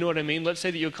from? You know what I mean? Let's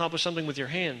say that you accomplish something with your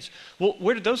hands. Well,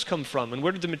 where did those come from? And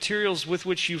where did the materials with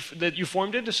which that you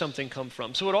formed into something come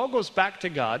from? So it all goes back to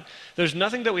God. There's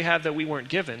nothing that we have that we weren't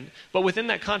given. But within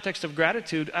that context of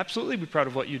gratitude, absolutely be proud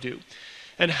of what you do.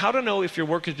 And how to know if your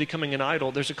work is becoming an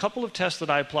idol, there's a couple of tests that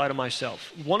I apply to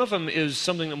myself. One of them is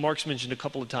something that Mark's mentioned a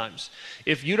couple of times.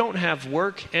 If you don't have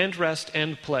work and rest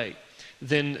and play,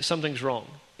 then something's wrong.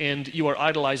 And you are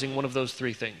idolizing one of those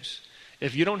three things.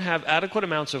 If you don't have adequate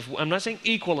amounts of, I'm not saying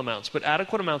equal amounts, but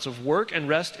adequate amounts of work and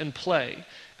rest and play,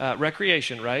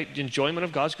 recreation, right? Enjoyment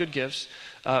of God's good gifts,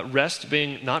 rest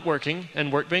being not working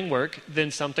and work being work, then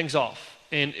something's off.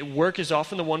 And work is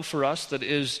often the one for us that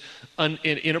is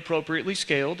inappropriately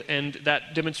scaled, and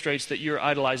that demonstrates that you're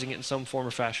idolizing it in some form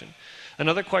or fashion.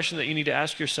 Another question that you need to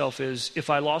ask yourself is,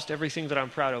 if I lost everything that I'm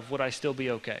proud of, would I still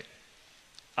be okay?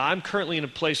 I'm currently in a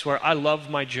place where I love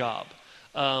my job.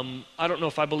 I don't know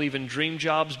if I believe in dream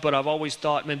jobs, but I've always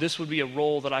thought, man, this would be a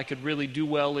role that I could really do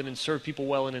well in and serve people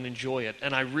well in and enjoy it.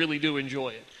 And I really do enjoy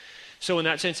it. So in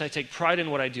that sense, I take pride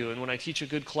in what I do. And when I teach a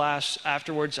good class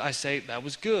afterwards, I say, that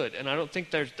was good. And I don't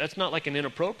think that's not like an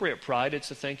inappropriate pride.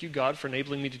 It's a thank you, God, for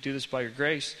enabling me to do this by your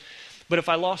grace. But if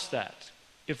I lost that,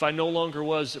 if I no longer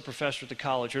was a professor at the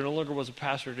college or no longer was a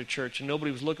pastor at a church and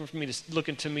nobody was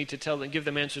looking to me to tell them, give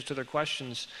them answers to their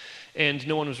questions, and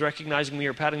no one was recognizing me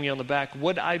or patting me on the back,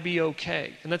 would I be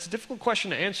okay? And that's a difficult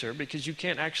question to answer because you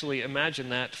can't actually imagine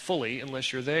that fully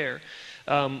unless you're there.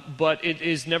 But it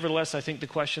is nevertheless, I think, the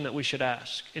question that we should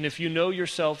ask. And if you know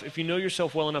yourself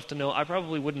well enough to know, I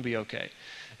probably wouldn't be okay,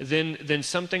 then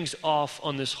something's off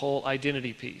on this whole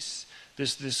identity piece.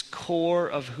 This core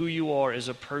of who you are as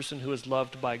a person who is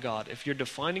loved by God. If you're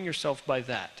defining yourself by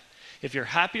that, if you're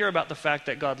happier about the fact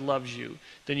that God loves you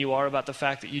than you are about the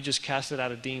fact that you just casted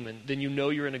out a demon, then you know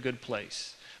you're in a good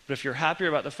place. But if you're happier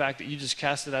about the fact that you just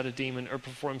casted out a demon or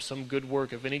performed some good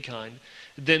work of any kind,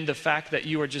 then the fact that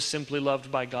you are just simply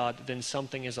loved by God, then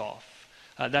something is off.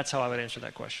 That's how I would answer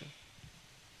that question.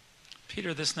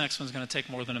 Peter, this next one's going to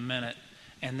take more than a minute.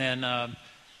 And then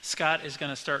Scott is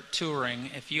going to start touring.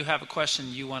 If you have a question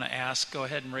you want to ask, go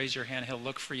ahead and raise your hand. He'll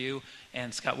look for you,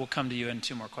 and Scott will come to you in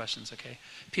 2 more questions, okay?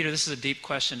 Peter, this is a deep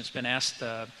question. It's been asked,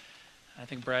 I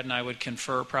think Brad and I would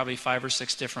confer probably 5 or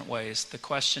 6 different ways. The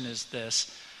question is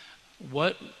this: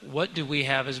 what do we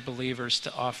have as believers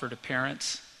to offer to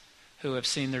parents who have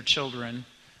seen their children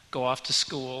go off to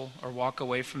school or walk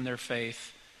away from their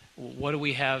faith? What do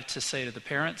we have to say to the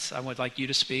parents? I would like you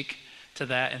to speak to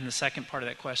that. And the second part of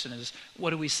that question is,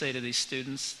 what do we say to these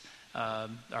students,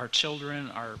 our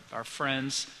children, our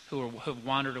friends who have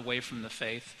wandered away from the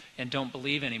faith and don't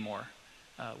believe anymore?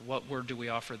 What word do we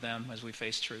offer them as we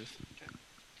face truth?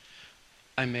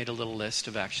 I made a little list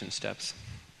of action steps.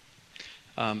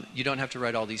 You don't have to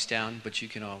write all these down, but you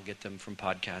can all get them from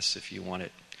podcasts if you want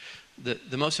it.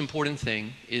 The most important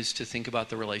thing is to think about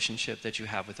the relationship that you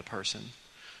have with a person,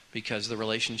 because the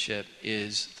relationship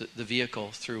is the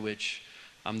vehicle through which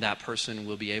that person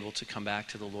will be able to come back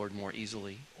to the Lord more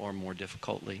easily or more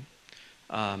difficultly.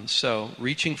 So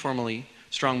reaching formally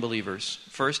strong believers,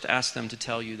 first ask them to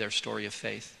tell you their story of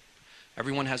faith.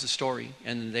 Everyone has a story,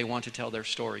 and they want to tell their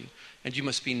story. And you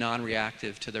must be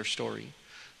non-reactive to their story.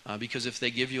 Because if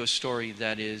they give you a story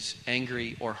that is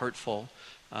angry or hurtful,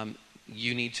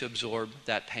 you need to absorb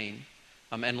that pain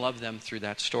and love them through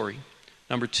that story.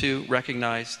 Number 2,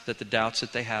 recognize that the doubts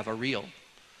that they have are real.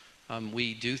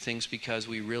 We do things because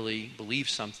we really believe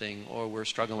something or we're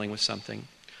struggling with something.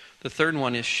 The third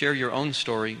one is share your own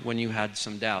story when you had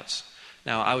some doubts.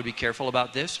 Now, I would be careful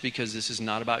about this because this is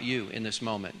not about you in this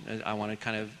moment. I want to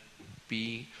kind of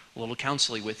be a little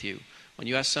counseling with you. When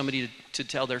you ask somebody to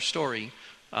tell their story,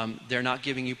 they're not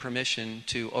giving you permission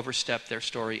to overstep their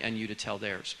story and you to tell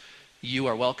theirs. You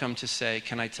are welcome to say,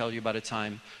 can I tell you about a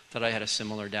time that I had a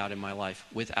similar doubt in my life,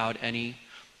 without any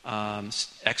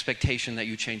expectation that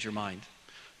you change your mind,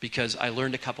 because I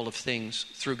learned a couple of things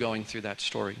through going through that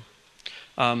story.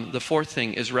 The fourth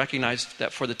thing is recognize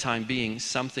that for the time being,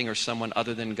 something or someone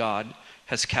other than God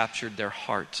has captured their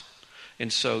heart.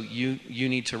 And so you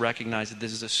need to recognize that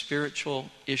this is a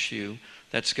spiritual issue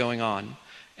that's going on,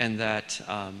 and that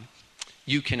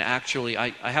you can actually, I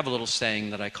have a little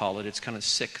saying that I call it, it's kind of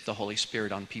sick the Holy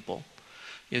Spirit on people,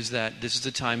 is that this is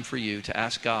a time for you to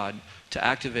ask God to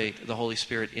activate the Holy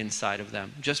Spirit inside of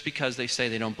them. Just because they say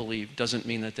they don't believe doesn't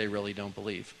mean that they really don't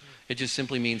believe. It just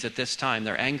simply means at this time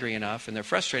they're angry enough and they're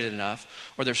frustrated enough,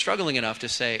 or they're struggling enough to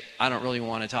say, I don't really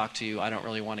want to talk to you, I don't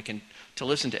really want to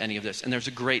listen to any of this. And there's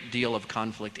a great deal of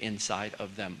conflict inside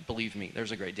of them. Believe me,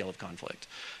 there's a great deal of conflict.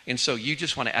 And so you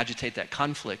just want to agitate that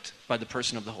conflict by the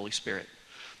person of the Holy Spirit.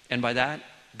 And by that,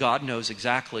 God knows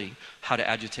exactly how to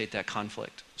agitate that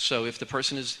conflict. So if the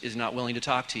person is not willing to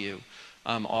talk to you,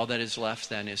 all that is left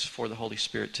then is for the Holy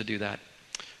Spirit to do that.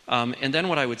 And then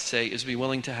what I would say is be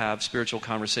willing to have spiritual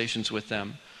conversations with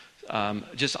them,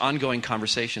 just ongoing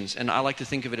conversations. And I like to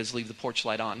think of it as leave the porch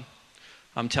light on.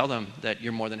 Tell them that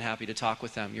you're more than happy to talk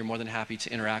with them. You're more than happy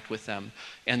to interact with them.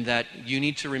 And that you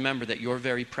need to remember that your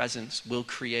very presence will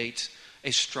create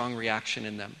a strong reaction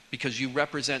in them, because you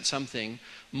represent something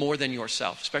more than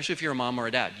yourself, especially if you're a mom or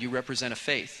a dad. You represent a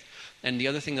faith. And the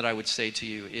other thing that I would say to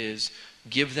you is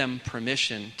give them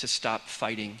permission to stop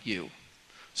fighting you.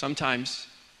 Sometimes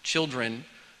children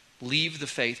leave the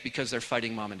faith because they're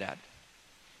fighting mom and dad.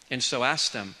 And so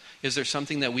ask them, is there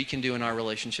something that we can do in our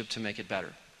relationship to make it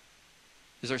better?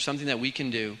 Is there something that we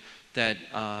can do that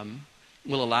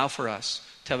will allow for us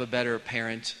to have a better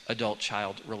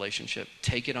parent-adult-child relationship?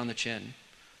 Take it on the chin.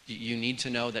 You need to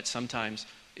know that sometimes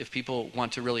if people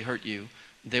want to really hurt you,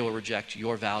 they will reject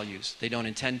your values. They don't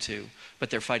intend to, but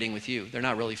they're fighting with you. They're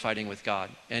not really fighting with God.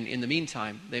 And in the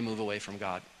meantime, they move away from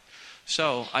God.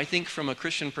 So I think from a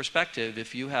Christian perspective,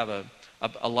 if you have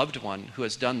a loved one who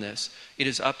has done this, it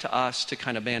is up to us to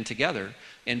kind of band together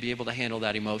and be able to handle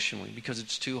that emotionally, because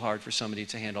it's too hard for somebody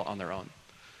to handle on their own.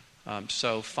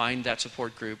 So find that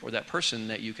support group or that person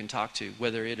that you can talk to,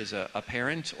 whether it is a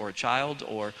parent or a child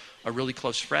or a really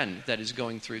close friend that is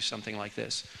going through something like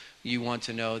this. You want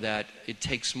to know that it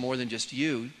takes more than just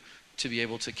you to be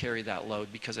able to carry that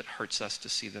load, because it hurts us to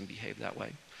see them behave that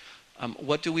way.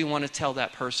 What do we want to tell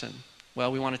that person?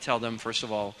 Well, we want to tell them, first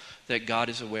of all, that God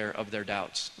is aware of their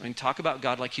doubts. I mean, talk about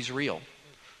God like he's real.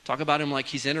 Talk about him like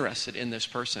he's interested in this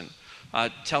person.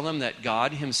 Tell them that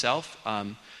God himself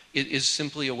is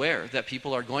simply aware that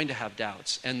people are going to have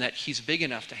doubts, and that he's big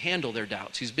enough to handle their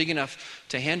doubts. He's big enough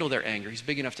to handle their anger. He's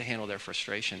big enough to handle their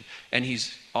frustration. And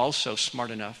he's also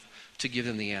smart enough to give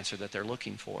them the answer that they're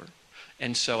looking for.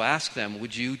 And so ask them,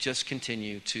 would you just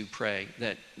continue to pray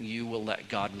that you will let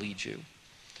God lead you?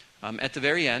 At the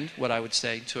very end, what I would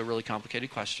say to a really complicated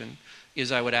question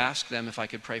is I would ask them if I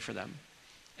could pray for them.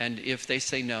 And if they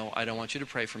say no, I don't want you to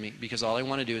pray for me, because all I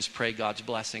want to do is pray God's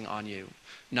blessing on you.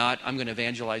 Not, I'm going to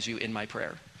evangelize you in my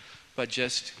prayer. But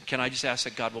just, can I just ask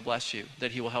that God will bless you,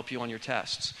 that he will help you on your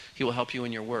tests. He will help you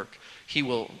in your work. He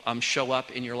will show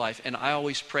up in your life. And I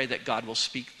always pray that God will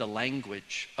speak the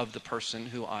language of the person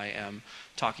who I am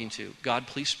talking to. God,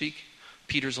 please speak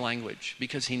Peter's language,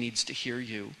 because he needs to hear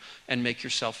you and make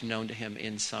yourself known to him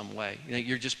in some way.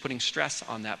 You're just putting stress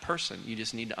on that person. You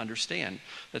just need to understand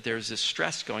that there's this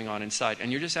stress going on inside,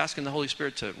 and you're just asking the Holy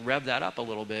Spirit to rev that up a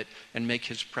little bit and make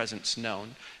his presence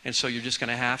known. And so you're just going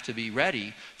to have to be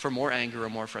ready for more anger or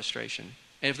more frustration.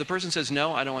 And if the person says,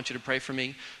 no, I don't want you to pray for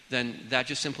me, then that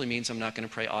just simply means I'm not going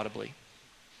to pray audibly.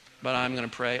 But I'm going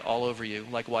to pray all over you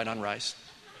like white on rice.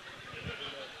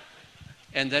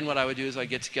 And then what I would do is I'd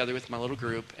get together with my little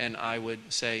group and I would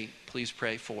say, please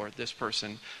pray for this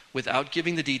person, without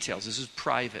giving the details. This is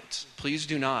private. Please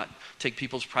do not take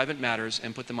people's private matters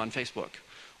and put them on Facebook.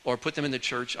 or put them in the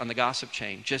church on the gossip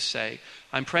chain. Just say,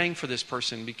 I'm praying for this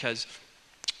person because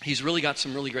he's really got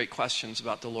some really great questions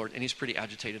about the Lord, and he's pretty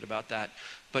agitated about that,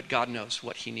 but God knows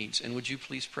what he needs. And would you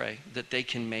please pray that they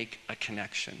can make a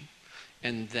connection?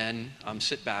 And then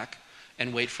sit back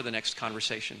and wait for the next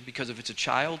conversation. Because if it's a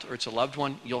child or it's a loved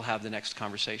one, you'll have the next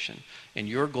conversation. And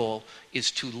your goal is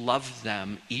to love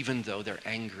them even though they're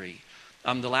angry.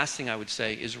 The last thing I would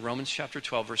say is Romans chapter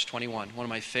 12, verse 21. One of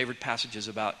my favorite passages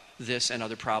about this and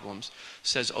other problems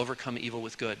says, overcome evil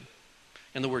with good.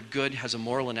 And the word good has a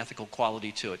moral and ethical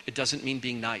quality to it. It doesn't mean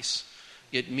being nice.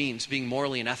 It means being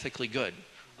morally and ethically good.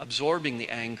 Absorbing the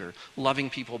anger, loving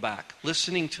people back,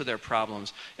 listening to their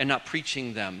problems and not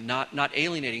preaching them, not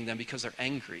alienating them because they're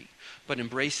angry, but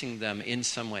embracing them in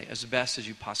some way as best as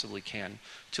you possibly can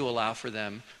to allow for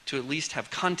them to at least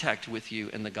have contact with you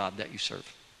and the God that you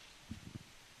serve.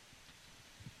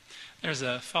 There's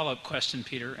a follow-up question,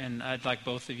 Peter, and I'd like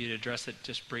both of you to address it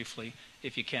just briefly,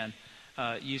 if you can.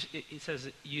 It says,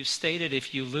 you stated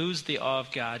if you lose the awe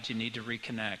of God, you need to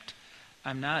reconnect.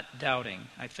 I'm not doubting,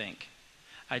 I think.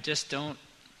 I just don't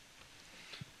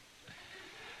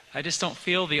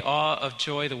feel the awe of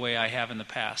joy the way I have in the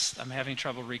past. I'm having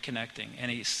trouble reconnecting.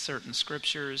 Any certain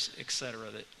scriptures, etc.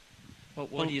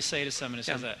 What do you say to someone who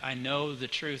says that? I know the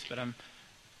truth, but I'm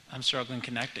struggling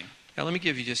connecting. Now, let me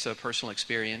give you just a personal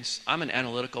experience. I'm an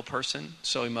analytical person,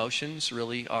 so emotions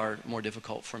really are more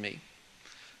difficult for me,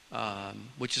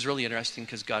 which is really interesting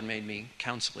because God made me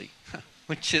counselly,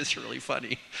 which is really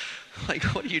funny. Like,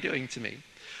 what are you doing to me?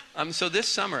 So this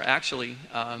summer, actually,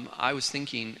 I was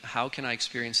thinking, how can I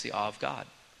experience the awe of God?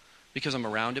 Because I'm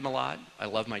around him a lot. I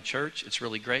love my church. It's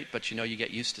really great, but you know you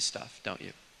get used to stuff, don't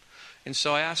you? And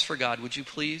so I asked for God, would you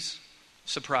please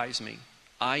surprise me?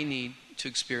 I need to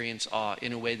experience awe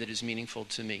in a way that is meaningful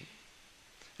to me.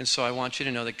 And so I want you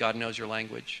to know that God knows your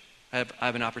language. I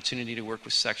have an opportunity to work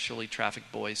with sexually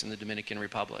trafficked boys in the Dominican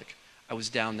Republic. I was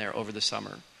down there over the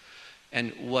summer.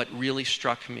 And what really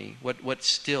struck me, what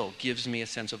still gives me a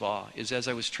sense of awe, is as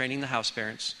I was training the house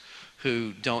parents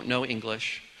who don't know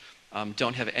English,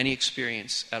 don't have any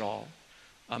experience at all,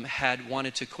 had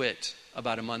wanted to quit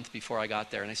about a month before I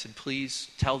got there. And I said, please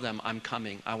tell them I'm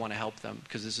coming. I want to help them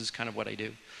because this is kind of what I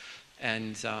do.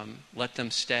 And let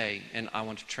them stay, and I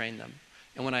want to train them.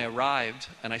 And when I arrived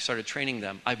and I started training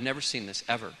them, I've never seen this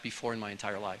ever before in my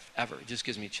entire life, ever. It just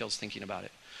gives me chills thinking about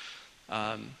it.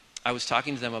 I was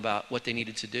talking to them about what they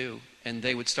needed to do, and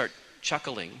they would start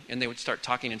chuckling, and they would start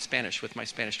talking in Spanish with my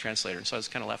Spanish translator. And so I was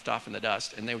kind of left off in the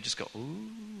dust, and they would just go,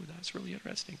 ooh, that's really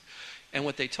interesting. And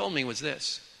what they told me was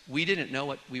this: we didn't know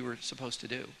what we were supposed to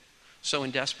do. So in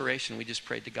desperation, we just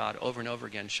prayed to God over and over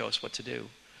again, show us what to do.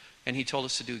 And he told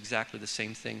us to do exactly the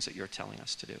same things that you're telling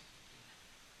us to do.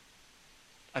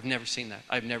 I've never seen that.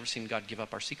 I've never seen God give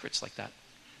up our secrets like that.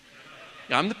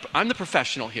 I'm the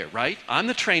professional here, right? I'm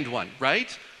the trained one,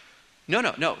 right?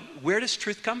 No. Where does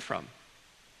truth come from?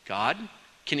 God?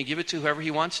 Can he give it to whoever he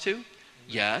wants to?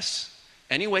 Yes.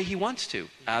 Any way he wants to.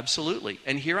 Absolutely.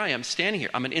 And here I am standing here.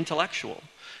 I'm an intellectual.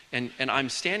 And I'm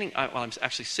standing, I'm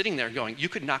actually sitting there going, you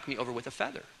could knock me over with a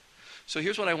feather. So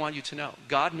here's what I want you to know.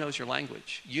 God knows your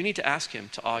language. You need to ask him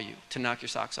to awe you, to knock your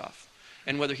socks off.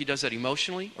 And whether he does that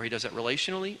emotionally, or he does that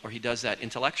relationally, or he does that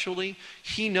intellectually,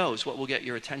 he knows what will get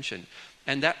your attention.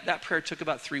 And that prayer took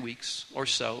about 3 weeks or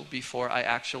so before I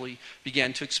actually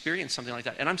began to experience something like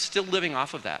that. And I'm still living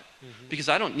off of that because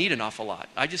I don't need an awful lot.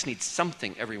 I just need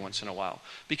something every once in a while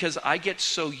because I get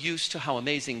so used to how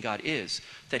amazing God is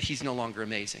that he's no longer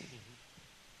amazing.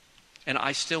 And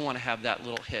I still want to have that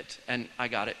little hit. And I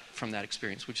got it from that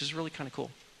experience, which is really kind of cool.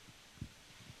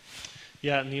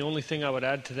 Yeah, and the only thing I would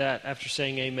add to that, after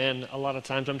saying amen, a lot of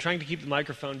times, I'm trying to keep the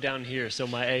microphone down here so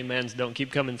my amens don't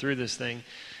keep coming through this thing.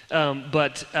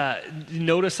 But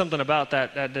notice something about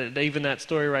that, even that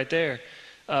story right there.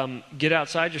 Get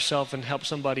outside yourself and help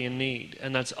somebody in need.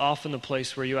 And that's often the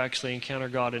place where you actually encounter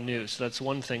God anew. So that's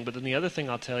one thing. But then the other thing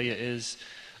I'll tell you is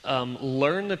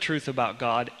learn the truth about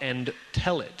God and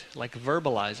tell it, like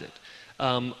verbalize it.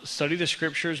 Study the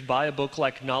scriptures. Buy a book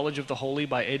like Knowledge of the Holy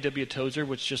by A.W. Tozer,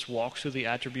 which just walks through the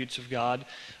attributes of God.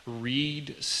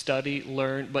 Read, study,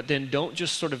 learn, but then don't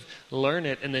just sort of learn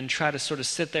it and then try to sort of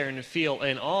sit there and feel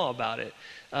in awe about it.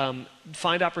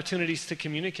 Find opportunities to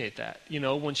communicate that. You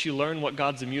know, once you learn what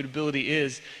God's immutability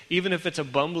is, even if it's a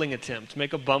bumbling attempt,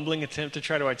 make a bumbling attempt to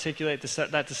try to articulate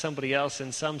that to somebody else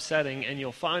in some setting, and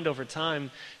you'll find over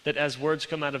time that as words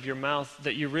come out of your mouth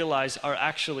that you realize are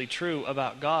actually true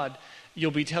about God, you'll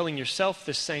be telling yourself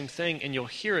the same thing, and you'll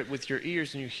hear it with your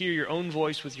ears, and you hear your own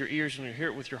voice with your ears, and you hear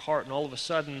it with your heart, and all of a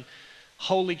sudden,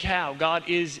 holy cow, God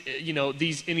is,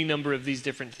 any number of these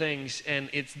different things, and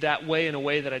it's that way in a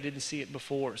way that I didn't see it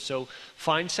before. So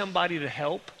find somebody to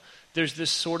help. There's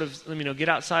this sort of, get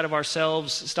outside of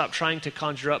ourselves, stop trying to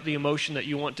conjure up the emotion that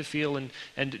you want to feel,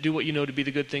 and do what you know to be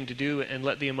the good thing to do, and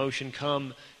let the emotion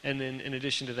come. And then in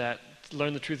addition to that,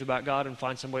 learn the truth about God and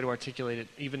find some way to articulate it,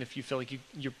 even if you feel like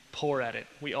you're poor at it.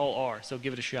 We all are, so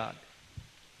give it a shot.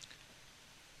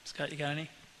 Scott, you got any?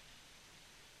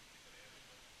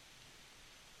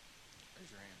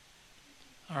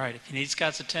 All right, if you need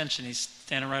Scott's attention, he's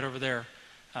standing right over there.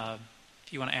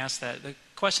 If you want to ask that. The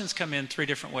questions come in 3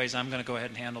 different ways. I'm going to go ahead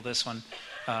and handle this one,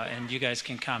 and you guys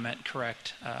can comment and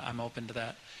correct. I'm open to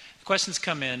that. The questions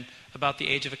come in about the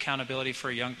age of accountability for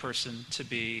a young person to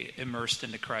be immersed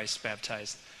into Christ,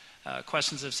 baptized.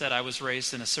 Questions have said, I was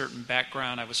raised in a certain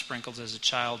background. I was sprinkled as a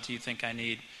child. Do you think I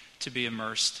need to be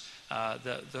immersed?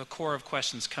 The core of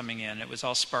questions coming in. It was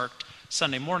all sparked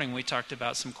Sunday morning. We talked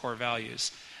about some core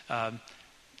values.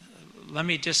 Let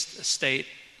me just state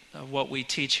what we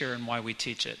teach here and why we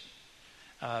teach it.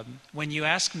 When you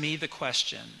ask me the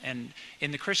question, and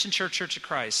in the Christian Church of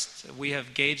Christ, we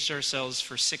have gauged ourselves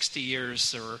for 60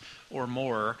 years or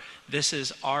more. This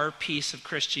is our piece of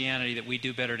Christianity that we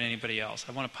do better than anybody else.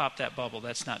 I want to pop that bubble.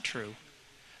 That's not true.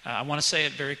 I want to say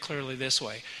it very clearly this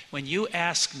way. When you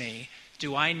ask me,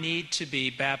 do I need to be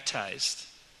baptized?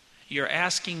 You're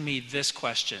asking me this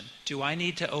question. Do I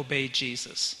need to obey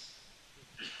Jesus?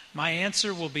 My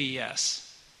answer will be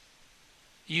yes.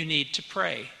 You need to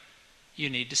pray. You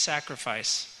need to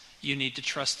sacrifice. You need to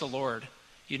trust the Lord.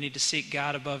 You need to seek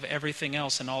God above everything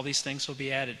else, and all these things will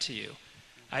be added to you.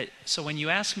 So when you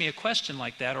ask me a question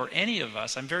like that, or any of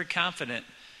us, I'm very confident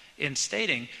in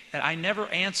stating that I never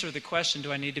answer the question,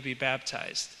 do I need to be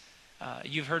baptized?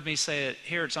 You've heard me say it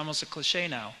here, it's almost a cliche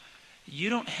now. You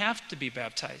don't have to be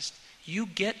baptized. You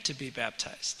get to be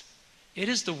baptized. It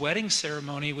is the wedding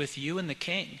ceremony with you and the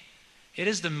King. It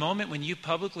is the moment when you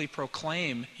publicly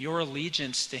proclaim your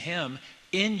allegiance to Him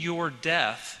in your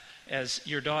death, as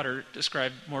your daughter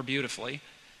described more beautifully,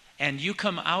 and you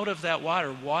come out of that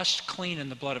water washed clean in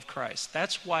the blood of Christ.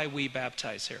 That's why we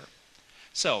baptize here.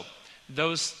 So,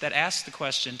 those that ask the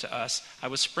question to us, I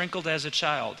was sprinkled as a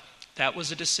child. That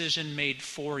was a decision made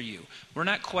for you. We're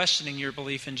not questioning your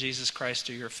belief in Jesus Christ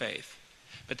or your faith.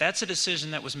 But that's a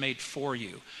decision that was made for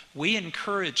you. We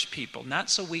encourage people, not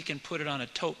so we can put it on a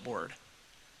tote board,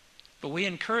 but we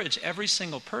encourage every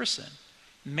single person,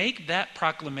 make that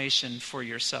proclamation for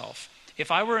yourself.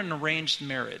 If I were in an arranged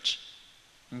marriage,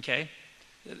 okay,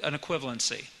 an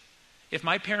equivalency, if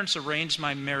my parents arranged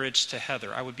my marriage to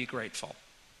Heather, I would be grateful.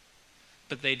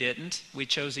 But they didn't. We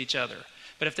chose each other.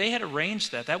 But if they had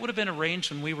arranged that, that would have been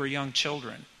arranged when we were young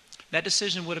children. That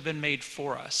decision would have been made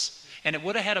for us. And it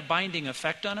would have had a binding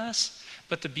effect on us,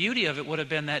 but the beauty of it would have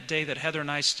been that day that Heather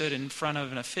and I stood in front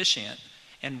of an officiant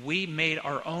and we made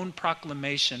our own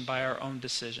proclamation by our own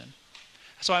decision.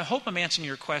 So I hope I'm answering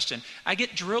your question. I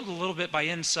get drilled a little bit by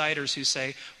insiders who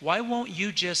say, why won't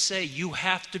you just say you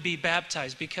have to be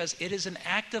baptized? Because it is an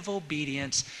act of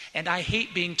obedience and I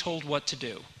hate being told what to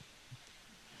do.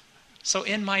 So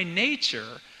in my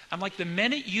nature, I'm like, the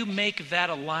minute you make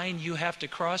that a line you have to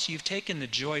cross, you've taken the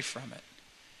joy from it.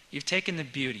 You've taken the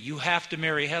beauty. You have to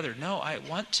marry Heather. No, I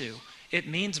want to. It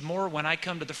means more when I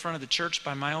come to the front of the church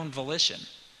by my own volition.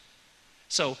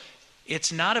 So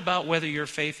it's not about whether your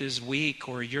faith is weak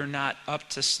or you're not up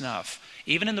to snuff.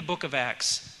 Even in the book of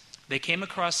Acts, they came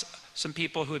across some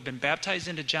people who had been baptized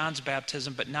into John's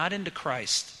baptism, but not into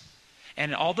Christ.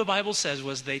 And all the Bible says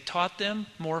was they taught them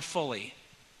more fully,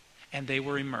 and they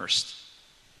were immersed.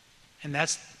 And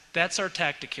that's our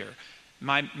tactic here.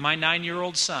 My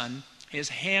 9-year-old son is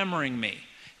hammering me.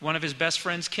 One of his best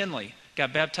friends, Kinley,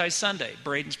 got baptized Sunday.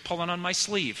 Braden's pulling on my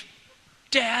sleeve.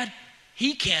 Dad,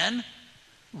 he can.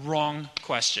 Wrong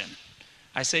question.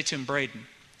 I say to him, Braden,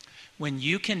 when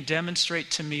you can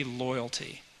demonstrate to me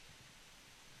loyalty,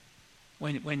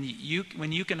 when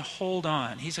you can hold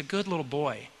on, he's a good little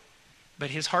boy, but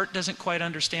his heart doesn't quite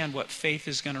understand what faith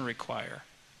is going to require.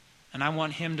 And I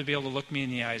want him to be able to look me in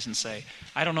the eyes and say,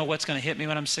 I don't know what's going to hit me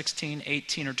when I'm 16,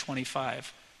 18, or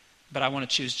 25, but I want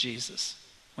to choose Jesus.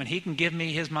 When he can give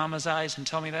me his mama's eyes and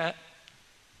tell me that,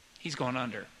 he's going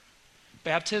under.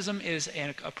 Baptism is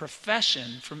a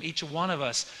profession from each one of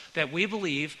us that we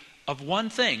believe of one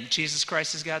thing: Jesus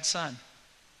Christ is God's Son.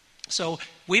 So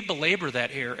we belabor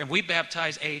that here, and we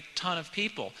baptize a ton of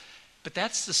people. But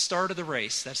that's the start of the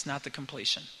race. That's not the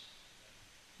completion.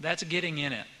 That's getting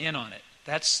in on it.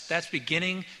 That's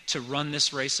beginning to run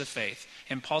this race of faith.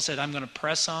 And Paul said, I'm going to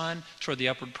press on toward the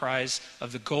upward prize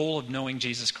of the goal of knowing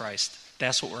Jesus Christ.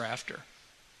 That's what we're after.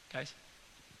 Guys?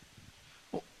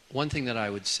 One thing that I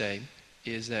would say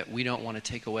is that we don't want to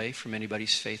take away from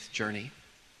anybody's faith journey.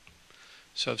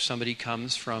 So if somebody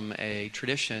comes from a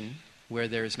tradition where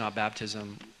there is not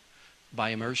baptism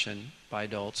by immersion by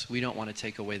adults, we don't want to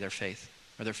take away their faith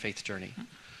or their faith journey.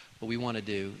 What we want to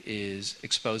do is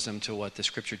expose them to what the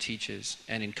Scripture teaches,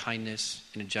 and in kindness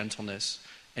and in gentleness,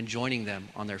 and joining them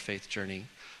on their faith journey,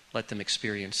 let them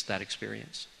experience that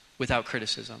experience without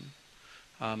criticism.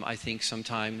 I think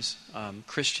sometimes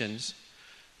Christians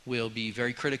will be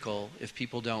very critical if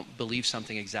people don't believe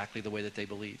something exactly the way that they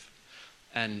believe.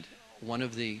 And one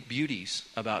of the beauties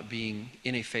about being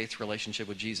in a faith relationship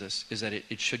with Jesus is that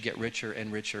it should get richer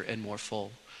and richer and more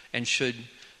full, and should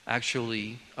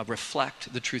actually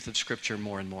reflect the truth of Scripture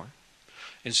more and more.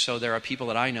 And so there are people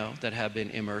that I know that have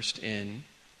been immersed in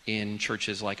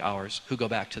churches like ours who go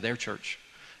back to their church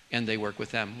and they work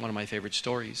with them. One of my favorite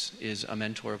stories is a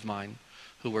mentor of mine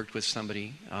who worked with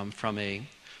somebody from a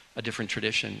different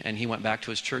tradition, and he went back to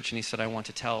his church and he said, I want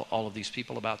to tell all of these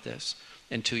people about this.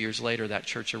 And 2 years later, that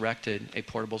church erected a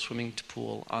portable swimming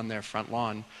pool on their front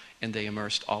lawn, and they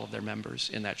immersed all of their members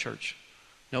in that church.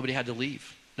 Nobody had to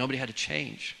leave. Nobody had to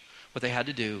change. What they had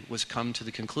to do was come to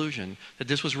the conclusion that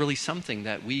this was really something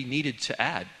that we needed to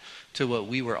add to what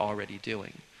we were already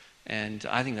doing. And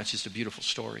I think that's just a beautiful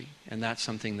story. And that's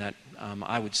something that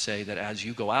I would say that as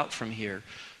you go out from here,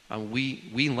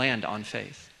 we land on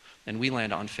faith. And we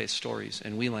land on faith stories.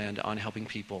 And we land on helping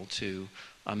people to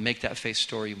make that faith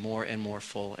story more and more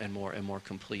full and more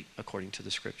complete according to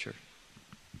the Scripture.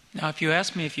 Now, if you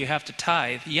ask me if you have to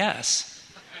tithe, yes.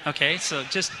 Okay, so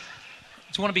just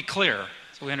want to be clear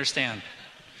so we understand.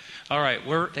 All right,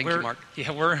 Thank you, Mark.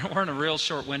 Yeah, we're in a real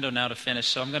short window now to finish,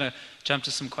 so I'm going to jump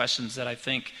to some questions that I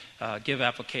think give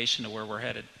application to where we're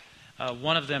headed.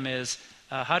 One of them is,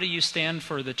 how do you stand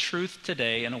for the truth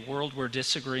today in a world where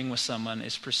disagreeing with someone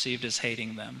is perceived as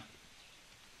hating them?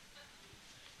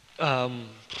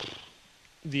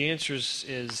 The answer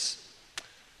is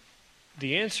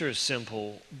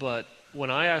simple, but when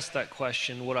I ask that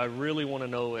question, what I really want to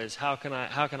know is how can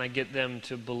I get them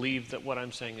to believe that what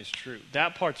I'm saying is true?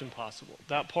 That part's impossible.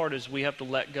 That part is we have to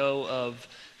let go of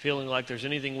feeling like there's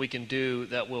anything we can do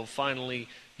that will finally,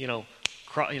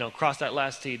 cross that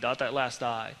last T, dot that last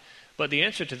I. But the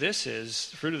answer to this is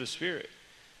fruit of the Spirit.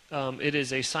 It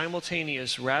is a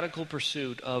simultaneous radical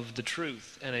pursuit of the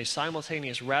truth and a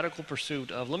simultaneous radical pursuit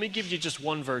of, let me give you just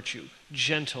one virtue,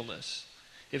 gentleness.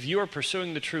 If you are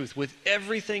pursuing the truth with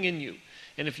everything in you,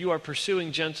 and if you are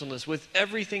pursuing gentleness with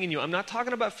everything in you, I'm not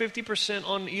talking about 50%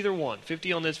 on either one,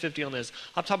 50 on this, 50 on this.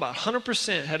 I'm talking about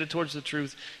 100% headed towards the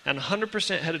truth and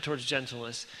 100% headed towards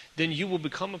gentleness, then you will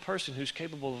become a person who's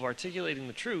capable of articulating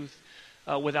the truth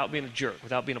without being a jerk,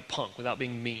 without being a punk, without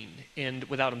being mean, and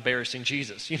without embarrassing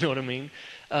Jesus. You know what I mean?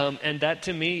 And that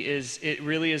to me it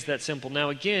really is that simple. Now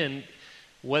again,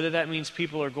 whether that means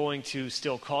people are going to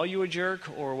still call you a jerk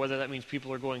or whether that means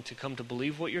people are going to come to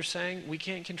believe what you're saying, we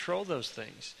can't control those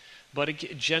things. But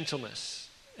gentleness,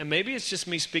 and maybe it's just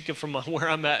me speaking from where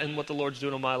I'm at and what the Lord's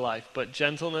doing in my life, but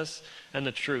gentleness and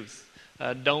the truth.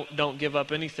 Don't give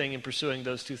up anything in pursuing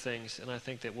those two things, and I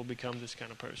think that we'll become this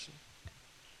kind of person.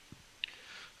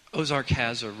 Ozark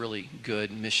has a really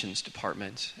good missions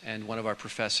department, and one of our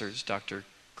professors, Dr.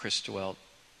 Chris Dwelt,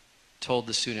 told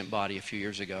the student body a few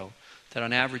years ago that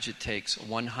on average it takes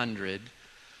 100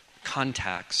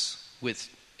 contacts with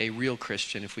a real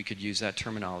Christian, if we could use that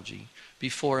terminology,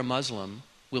 before a Muslim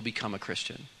will become a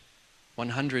Christian.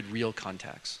 100 real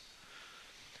contacts.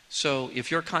 So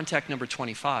if you're contact number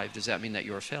 25, does that mean that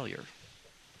you're a failure?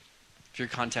 If you're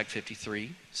contact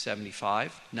 53,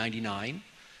 75, 99,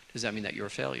 does that mean that you're a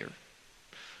failure?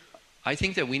 I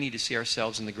think that we need to see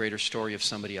ourselves in the greater story of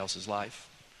somebody else's life.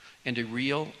 And a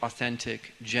real,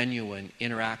 authentic, genuine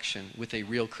interaction with a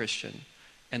real Christian,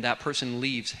 and that person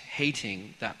leaves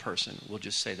hating that person, we'll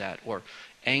just say that, or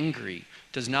angry,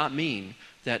 does not mean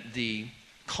that the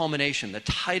culmination, the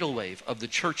tidal wave of the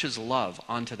church's love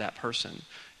onto that person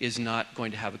is not going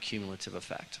to have a cumulative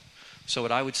effect. So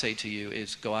what I would say to you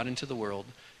is go out into the world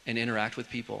and interact with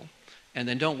people, and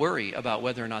then don't worry about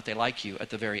whether or not they like you at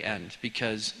the very end,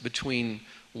 because between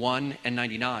 1 and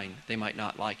 99, they might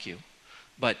not like you.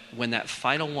 But when that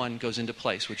final one goes into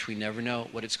place, which we never know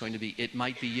what it's going to be, it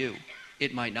might be you.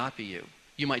 It might not be you.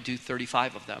 You might do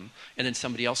 35 of them, and then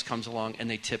somebody else comes along and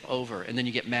they tip over, and then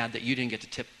you get mad that you didn't get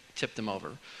to tip them over.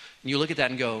 And you look at that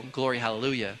and go, glory,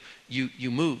 hallelujah. You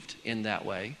moved in that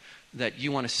way, that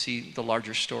you want to see the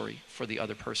larger story for the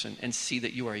other person and see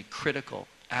that you are a critical,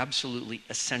 absolutely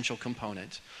essential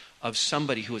component of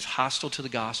somebody who is hostile to the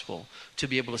gospel to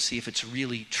be able to see if it's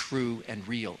really true and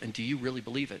real. And do you really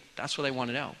believe it? That's what I want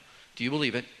to know. Do you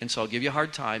believe it? And so I'll give you a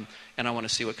hard time, and I want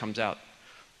to see what comes out.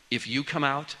 If you come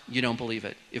out, you don't believe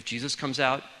it. If Jesus comes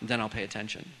out, then I'll pay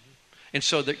attention. And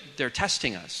so they're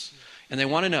testing us. And they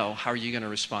want to know, how are you going to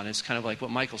respond? It's kind of like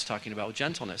what Michael's talking about with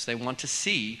gentleness. They want to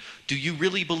see, do you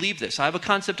really believe this? I have a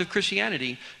concept of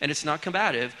Christianity, and it's not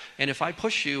combative. And if I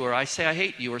push you or I say I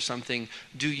hate you or something,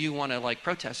 do you want to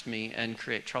protest me and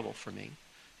create trouble for me?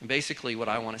 And basically what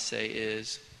I want to say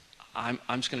is, I'm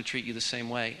just going to treat you the same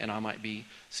way, and I might be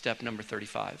step number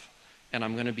 35. And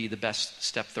I'm going to be the best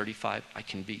step 35 I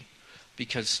can be.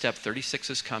 Because step 36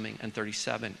 is coming, and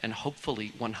 37, and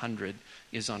hopefully 100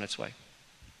 is on its way.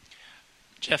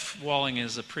 Jeff Walling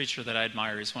is a preacher that I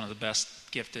admire. He's one of the best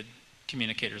gifted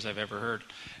communicators I've ever heard.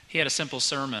 He had a simple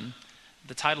sermon.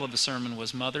 The title of the sermon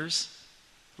was Mothers,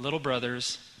 Little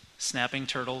Brothers, Snapping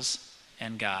Turtles,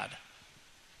 and God.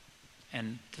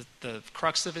 And the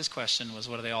crux of his question was,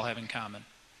 what do they all have in common?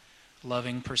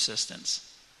 Loving persistence.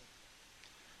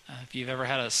 If you've ever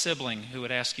had a sibling who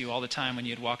would ask you all the time when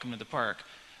you'd walk them to the park,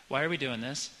 why are we doing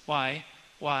this? Why?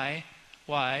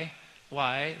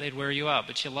 They'd wear you out,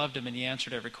 but you loved them and you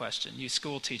answered every question. You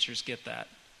school teachers get that.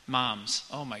 Moms,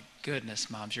 oh my goodness,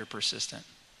 moms, you're persistent.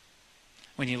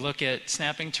 When you look at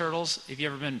snapping turtles, have you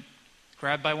ever been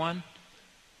grabbed by one?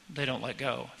 They don't let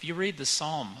go. If you read the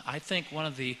Psalm, I think one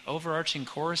of the overarching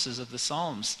choruses of the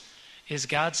Psalms is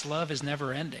God's love is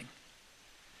never ending.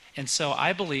 And so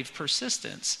I believe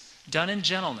persistence, done in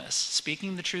gentleness,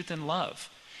 speaking the truth in love,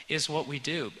 is what we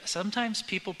do. Sometimes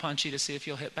people punch you to see if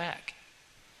you'll hit back.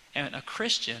 And a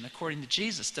Christian, according to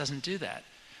Jesus, doesn't do that.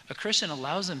 A Christian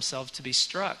allows themselves to be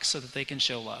struck so that they can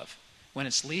show love when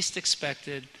it's least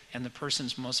expected and the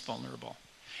person's most vulnerable.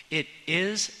 It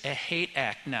is a hate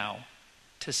act now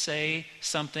to say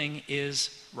something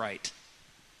is right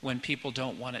when people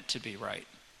don't want it to be right.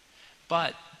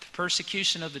 But the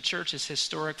persecution of the church is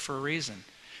historic for a reason.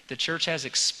 The church has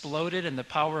exploded and the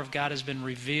power of God has been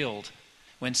revealed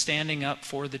when standing up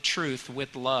for the truth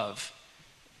with love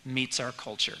meets our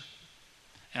culture.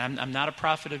 And I'm not a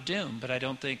prophet of doom, but I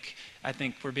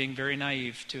think we're being very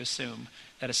naive to assume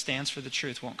that a stance for the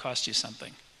truth won't cost you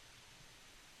something.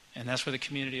 And that's where the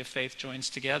community of faith joins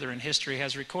together, and history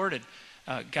has recorded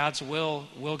God's will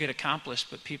get accomplished,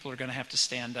 but people are going to have to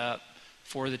stand up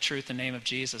for the truth in the name of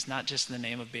Jesus, not just in the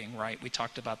name of being right. We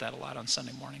talked about that a lot on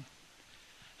Sunday morning.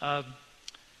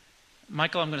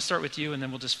 Michael, I'm going to start with you, and then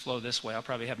we'll just flow this way. I'll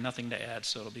probably have nothing to add,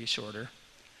 so it'll be shorter.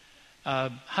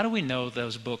 How do we know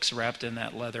those books wrapped in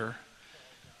that leather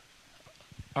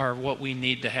are what we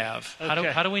need to have?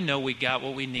 Okay. How do we know we got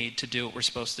what we need to do what we're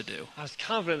supposed to do? I was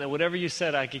confident that whatever you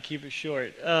said, I could keep it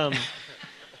short.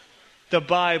 The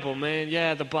Bible, man.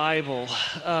 Yeah, the Bible.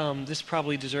 This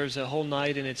probably deserves a whole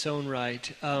night in its own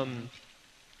right.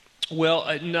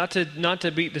 Not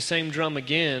to beat the same drum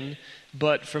again,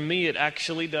 but for me it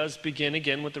actually does begin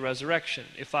again with the resurrection.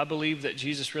 If I believe that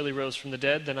Jesus really rose from the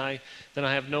dead, then I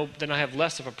have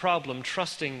less of a problem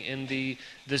trusting in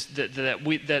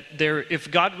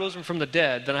if God rose from the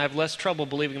dead, then I have less trouble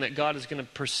believing that God is going to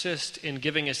persist in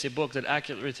giving us a book that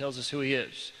accurately tells us who he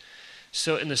is.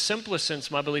 So in the simplest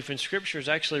sense, my belief in Scripture is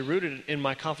actually rooted in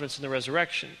my confidence in the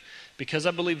resurrection. Because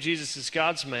I believe Jesus is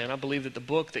God's man, I believe that the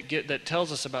book that tells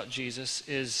us about Jesus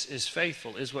is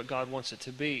faithful, is what God wants it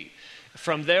to be.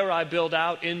 From there, I build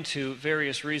out into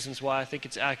various reasons why I think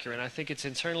it's accurate. I think it's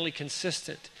internally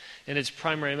consistent in its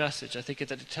primary message. I think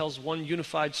that it tells one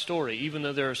unified story, even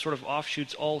though there are sort of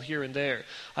offshoots all here and there.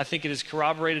 I think it is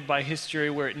corroborated by history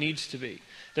where it needs to be.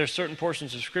 There are certain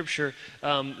portions of Scripture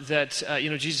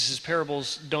Jesus'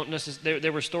 parables don't necessarily,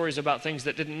 there were stories about things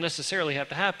that didn't necessarily have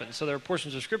to happen. So there are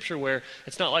portions of Scripture where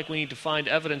it's not like we need to find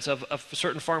evidence of a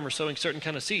certain farmer sowing certain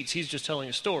kind of seeds. He's just telling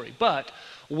a story. But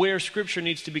where Scripture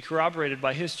needs to be corroborated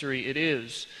by history, it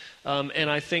is. And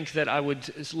I think that I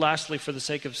would, lastly, for the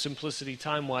sake of simplicity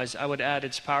time-wise, I would add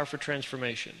its power for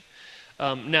transformation.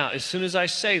 Now, as soon as I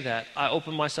say that, I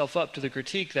open myself up to the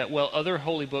critique that, other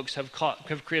holy books have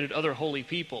created other holy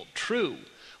people. True,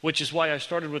 which is why I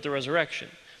started with the resurrection.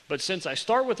 But since I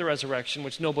start with the resurrection,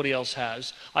 which nobody else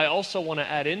has, I also want to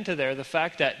add into there the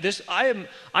fact that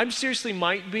I'm seriously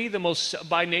might be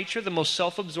by nature, the most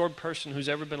self-absorbed person who's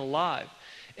ever been alive.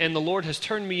 And the Lord has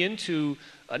turned me into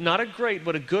not a great,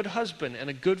 but a good husband and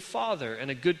a good father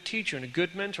and a good teacher and a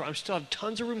good mentor. I still have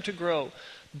tons of room to grow.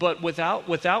 But without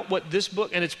what this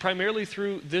book, and it's primarily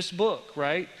through this book,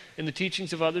 right, and the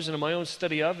teachings of others and in my own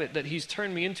study of it, that he's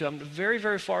turned me into. I'm very,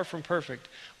 very far from perfect,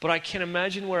 but I can't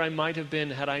imagine where I might have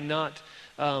been had I not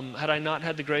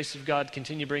had the grace of God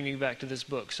continue bringing me back to this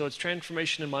book. So it's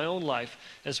transformation in my own life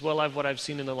as well as what I've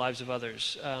seen in the lives of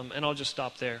others. And I'll just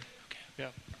stop there. Okay.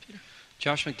 Yeah.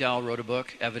 Josh McDowell wrote a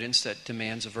book, Evidence That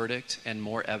Demands a Verdict, and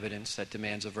More Evidence That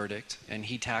Demands a Verdict. And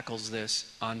he tackles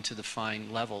this onto the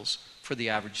fine levels for the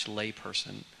average lay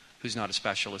person who's not a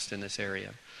specialist in this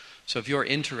area. So if you're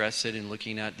interested in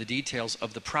looking at the details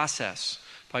of the process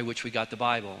by which we got the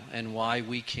Bible and why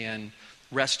we can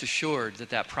rest assured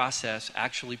that that process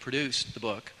actually produced the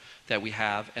book that we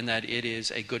have and that it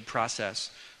is a good process,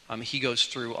 he goes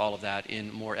through all of that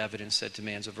in More Evidence That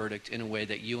Demands a Verdict in a way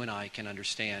that you and I can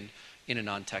understand in a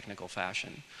non-technical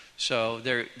fashion. So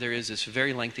there is this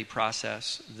very lengthy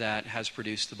process that has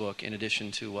produced the book, in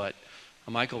addition to what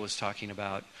Michael was talking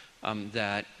about,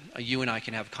 that you and I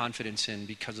can have confidence in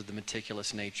because of the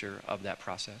meticulous nature of that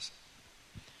process.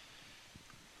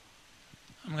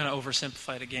 I'm going to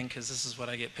oversimplify it again because this is what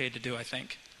I get paid to do, I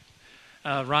think.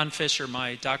 Ron Fisher,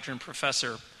 my doctorate and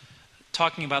professor,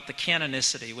 talking about the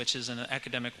canonicity, which is an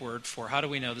academic word for how do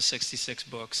we know the 66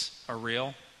 books are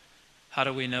real? How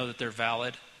do we know that they're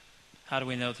valid? How do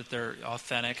we know that they're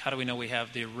authentic? How do we know we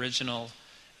have the original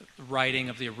writing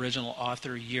of the original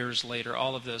author years later?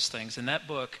 All of those things. And that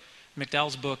book,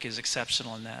 McDowell's book, is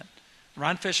exceptional in that.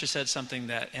 Ron Fisher said something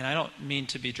that, and I don't mean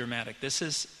to be dramatic, this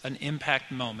is an impact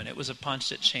moment. It was a punch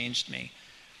that changed me.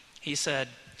 He said,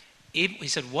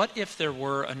 what if there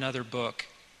were another book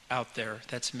out there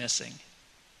that's missing?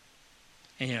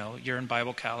 And you're in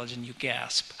Bible college and you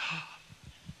gasp.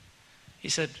 He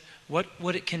said, what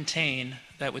would it contain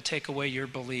that would take away your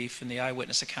belief in the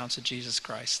eyewitness accounts of Jesus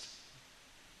Christ?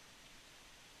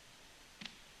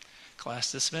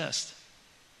 Class dismissed.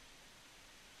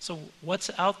 So what's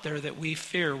out there that we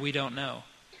fear we don't know?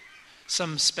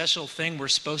 Some special thing we're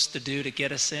supposed to do to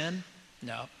get us in?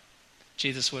 No.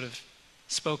 Jesus would have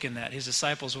spoken that. His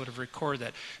disciples would have recorded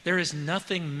that. There is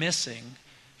nothing missing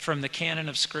from the canon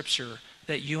of Scripture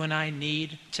that you and I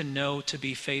need to know to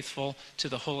be faithful to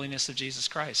the holiness of Jesus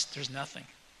Christ. There's nothing.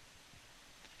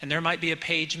 And there might be a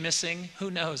page missing. Who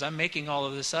knows? I'm making all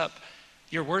of this up.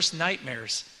 Your worst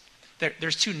nightmares.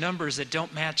 There's two numbers that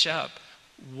don't match up.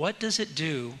 What does it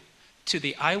do to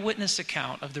the eyewitness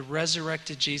account of the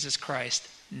resurrected Jesus Christ?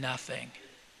 Nothing.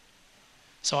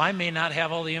 So I may not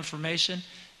have all the information,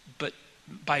 but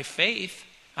by faith,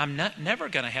 I'm never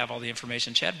going to have all the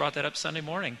information. Chad brought that up Sunday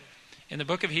morning. In the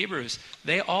book of Hebrews,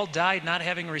 they all died not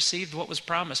having received what was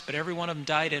promised, but every one of them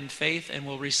died in faith and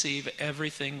will receive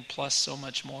everything plus so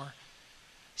much more.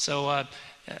 So,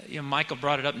 Michael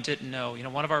brought it up and didn't know.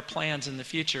 One of our plans in the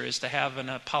future is to have an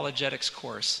apologetics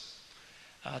course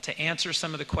to answer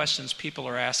some of the questions people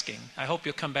are asking. I hope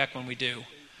you'll come back when we do,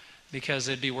 because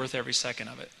it'd be worth every second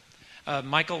of it.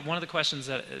 Michael, one of the questions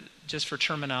that, just for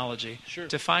terminology, Sure.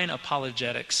 Define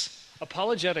apologetics.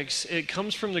 Apologetics, it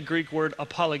comes from the Greek word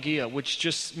apologia, which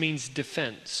just means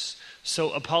defense. So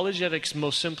apologetics,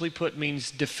 most simply put, means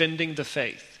defending the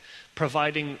faith,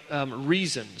 providing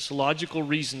reasons, logical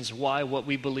reasons why what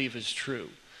we believe is true.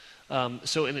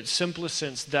 So in its simplest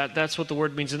sense, that's what the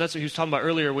word means. And that's what he was talking about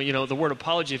earlier when, the word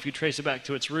apology, if you trace it back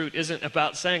to its root, isn't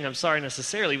about saying I'm sorry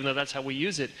necessarily, even though that's how we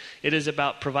use it. It is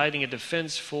about providing a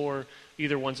defense for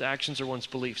either one's actions or one's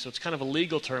beliefs. So it's kind of a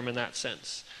legal term in that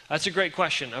sense. That's a great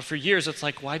question. For years, it's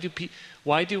like, why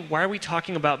are we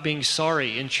talking about being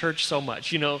sorry in church so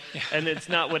much? And that's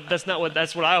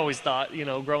what I always thought.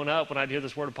 Growing up, when I'd hear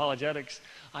this word apologetics,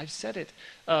 I've said it.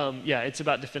 It's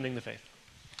about defending the faith.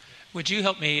 Would you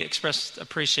help me express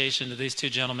appreciation to these two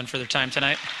gentlemen for their time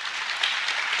tonight?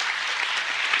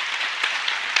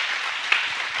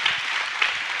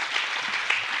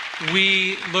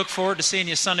 We look forward to seeing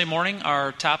you Sunday morning.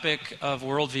 Our topic of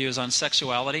worldview is on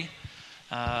sexuality,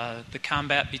 the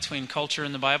combat between culture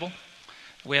and the Bible.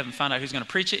 We haven't found out who's going to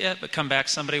preach it yet, but come back,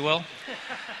 somebody will.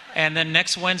 And then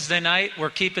next Wednesday night, we're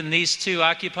keeping these two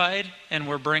occupied, and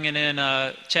we're bringing in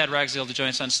Chad Ragsdale to join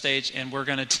us on stage, and we're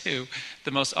going to do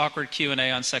the most awkward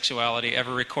Q&A on sexuality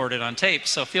ever recorded on tape.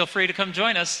 So feel free to come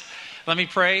join us. Let me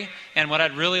pray, and what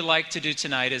I'd really like to do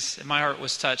tonight is, my heart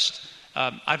was touched,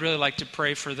 I'd really like to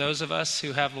pray for those of us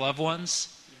who have loved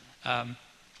ones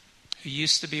who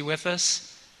used to be with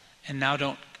us and now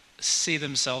don't see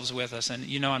themselves with us. And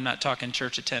I'm not talking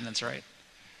church attendance, right?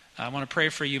 I want to pray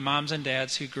for you moms and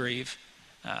dads who grieve.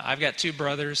 I've got two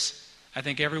brothers. I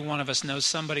think every one of us knows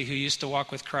somebody who used to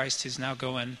walk with Christ who's now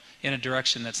going in a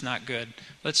direction that's not good.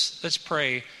 Let's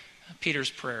pray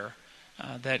Peter's prayer,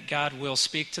 that God will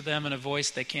speak to them in a voice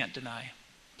they can't deny.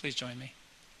 Please join me.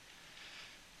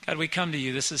 God, we come to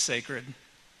you. This is sacred.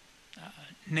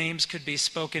 Names could be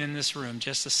spoken in this room,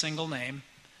 just a single name,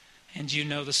 and you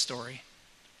know the story.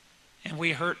 And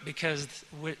we hurt because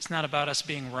it's not about us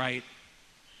being right.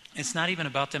 It's not even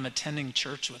about them attending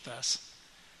church with us.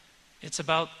 It's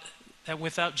about that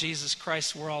without Jesus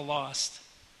Christ, we're all lost.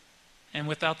 And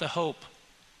without the hope,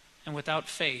 and without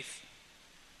faith,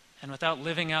 and without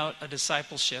living out a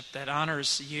discipleship that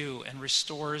honors you and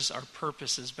restores our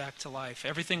purposes back to life,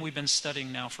 everything we've been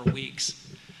studying now for weeks,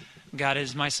 God, it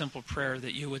is my simple prayer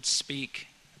that you would speak,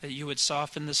 that you would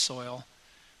soften the soil,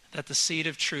 that the seed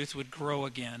of truth would grow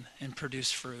again and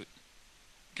produce fruit.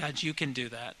 God, you can do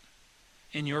that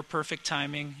in your perfect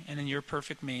timing and in your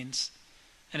perfect means.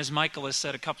 And as Michael has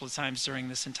said a couple of times during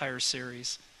this entire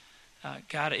series,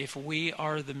 God, if we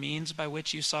are the means by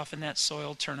which you soften that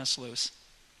soil, turn us loose,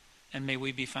 and may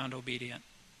we be found obedient.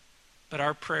 But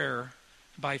our prayer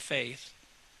by faith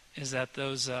is that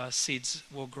those seeds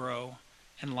will grow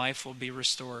and life will be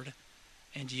restored,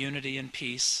 and unity and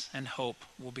peace and hope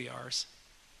will be ours.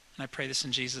 And I pray this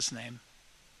in Jesus' name.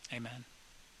 Amen.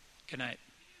 Good night.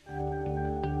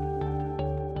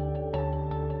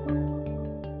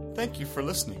 Thank you for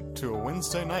listening to a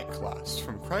Wednesday night class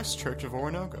from Christ Church of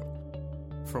Oronogo.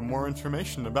 For more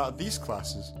information about these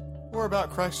classes or about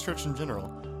Christ Church in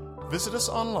general, visit us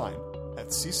online at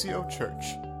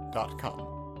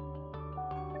ccochurch.com.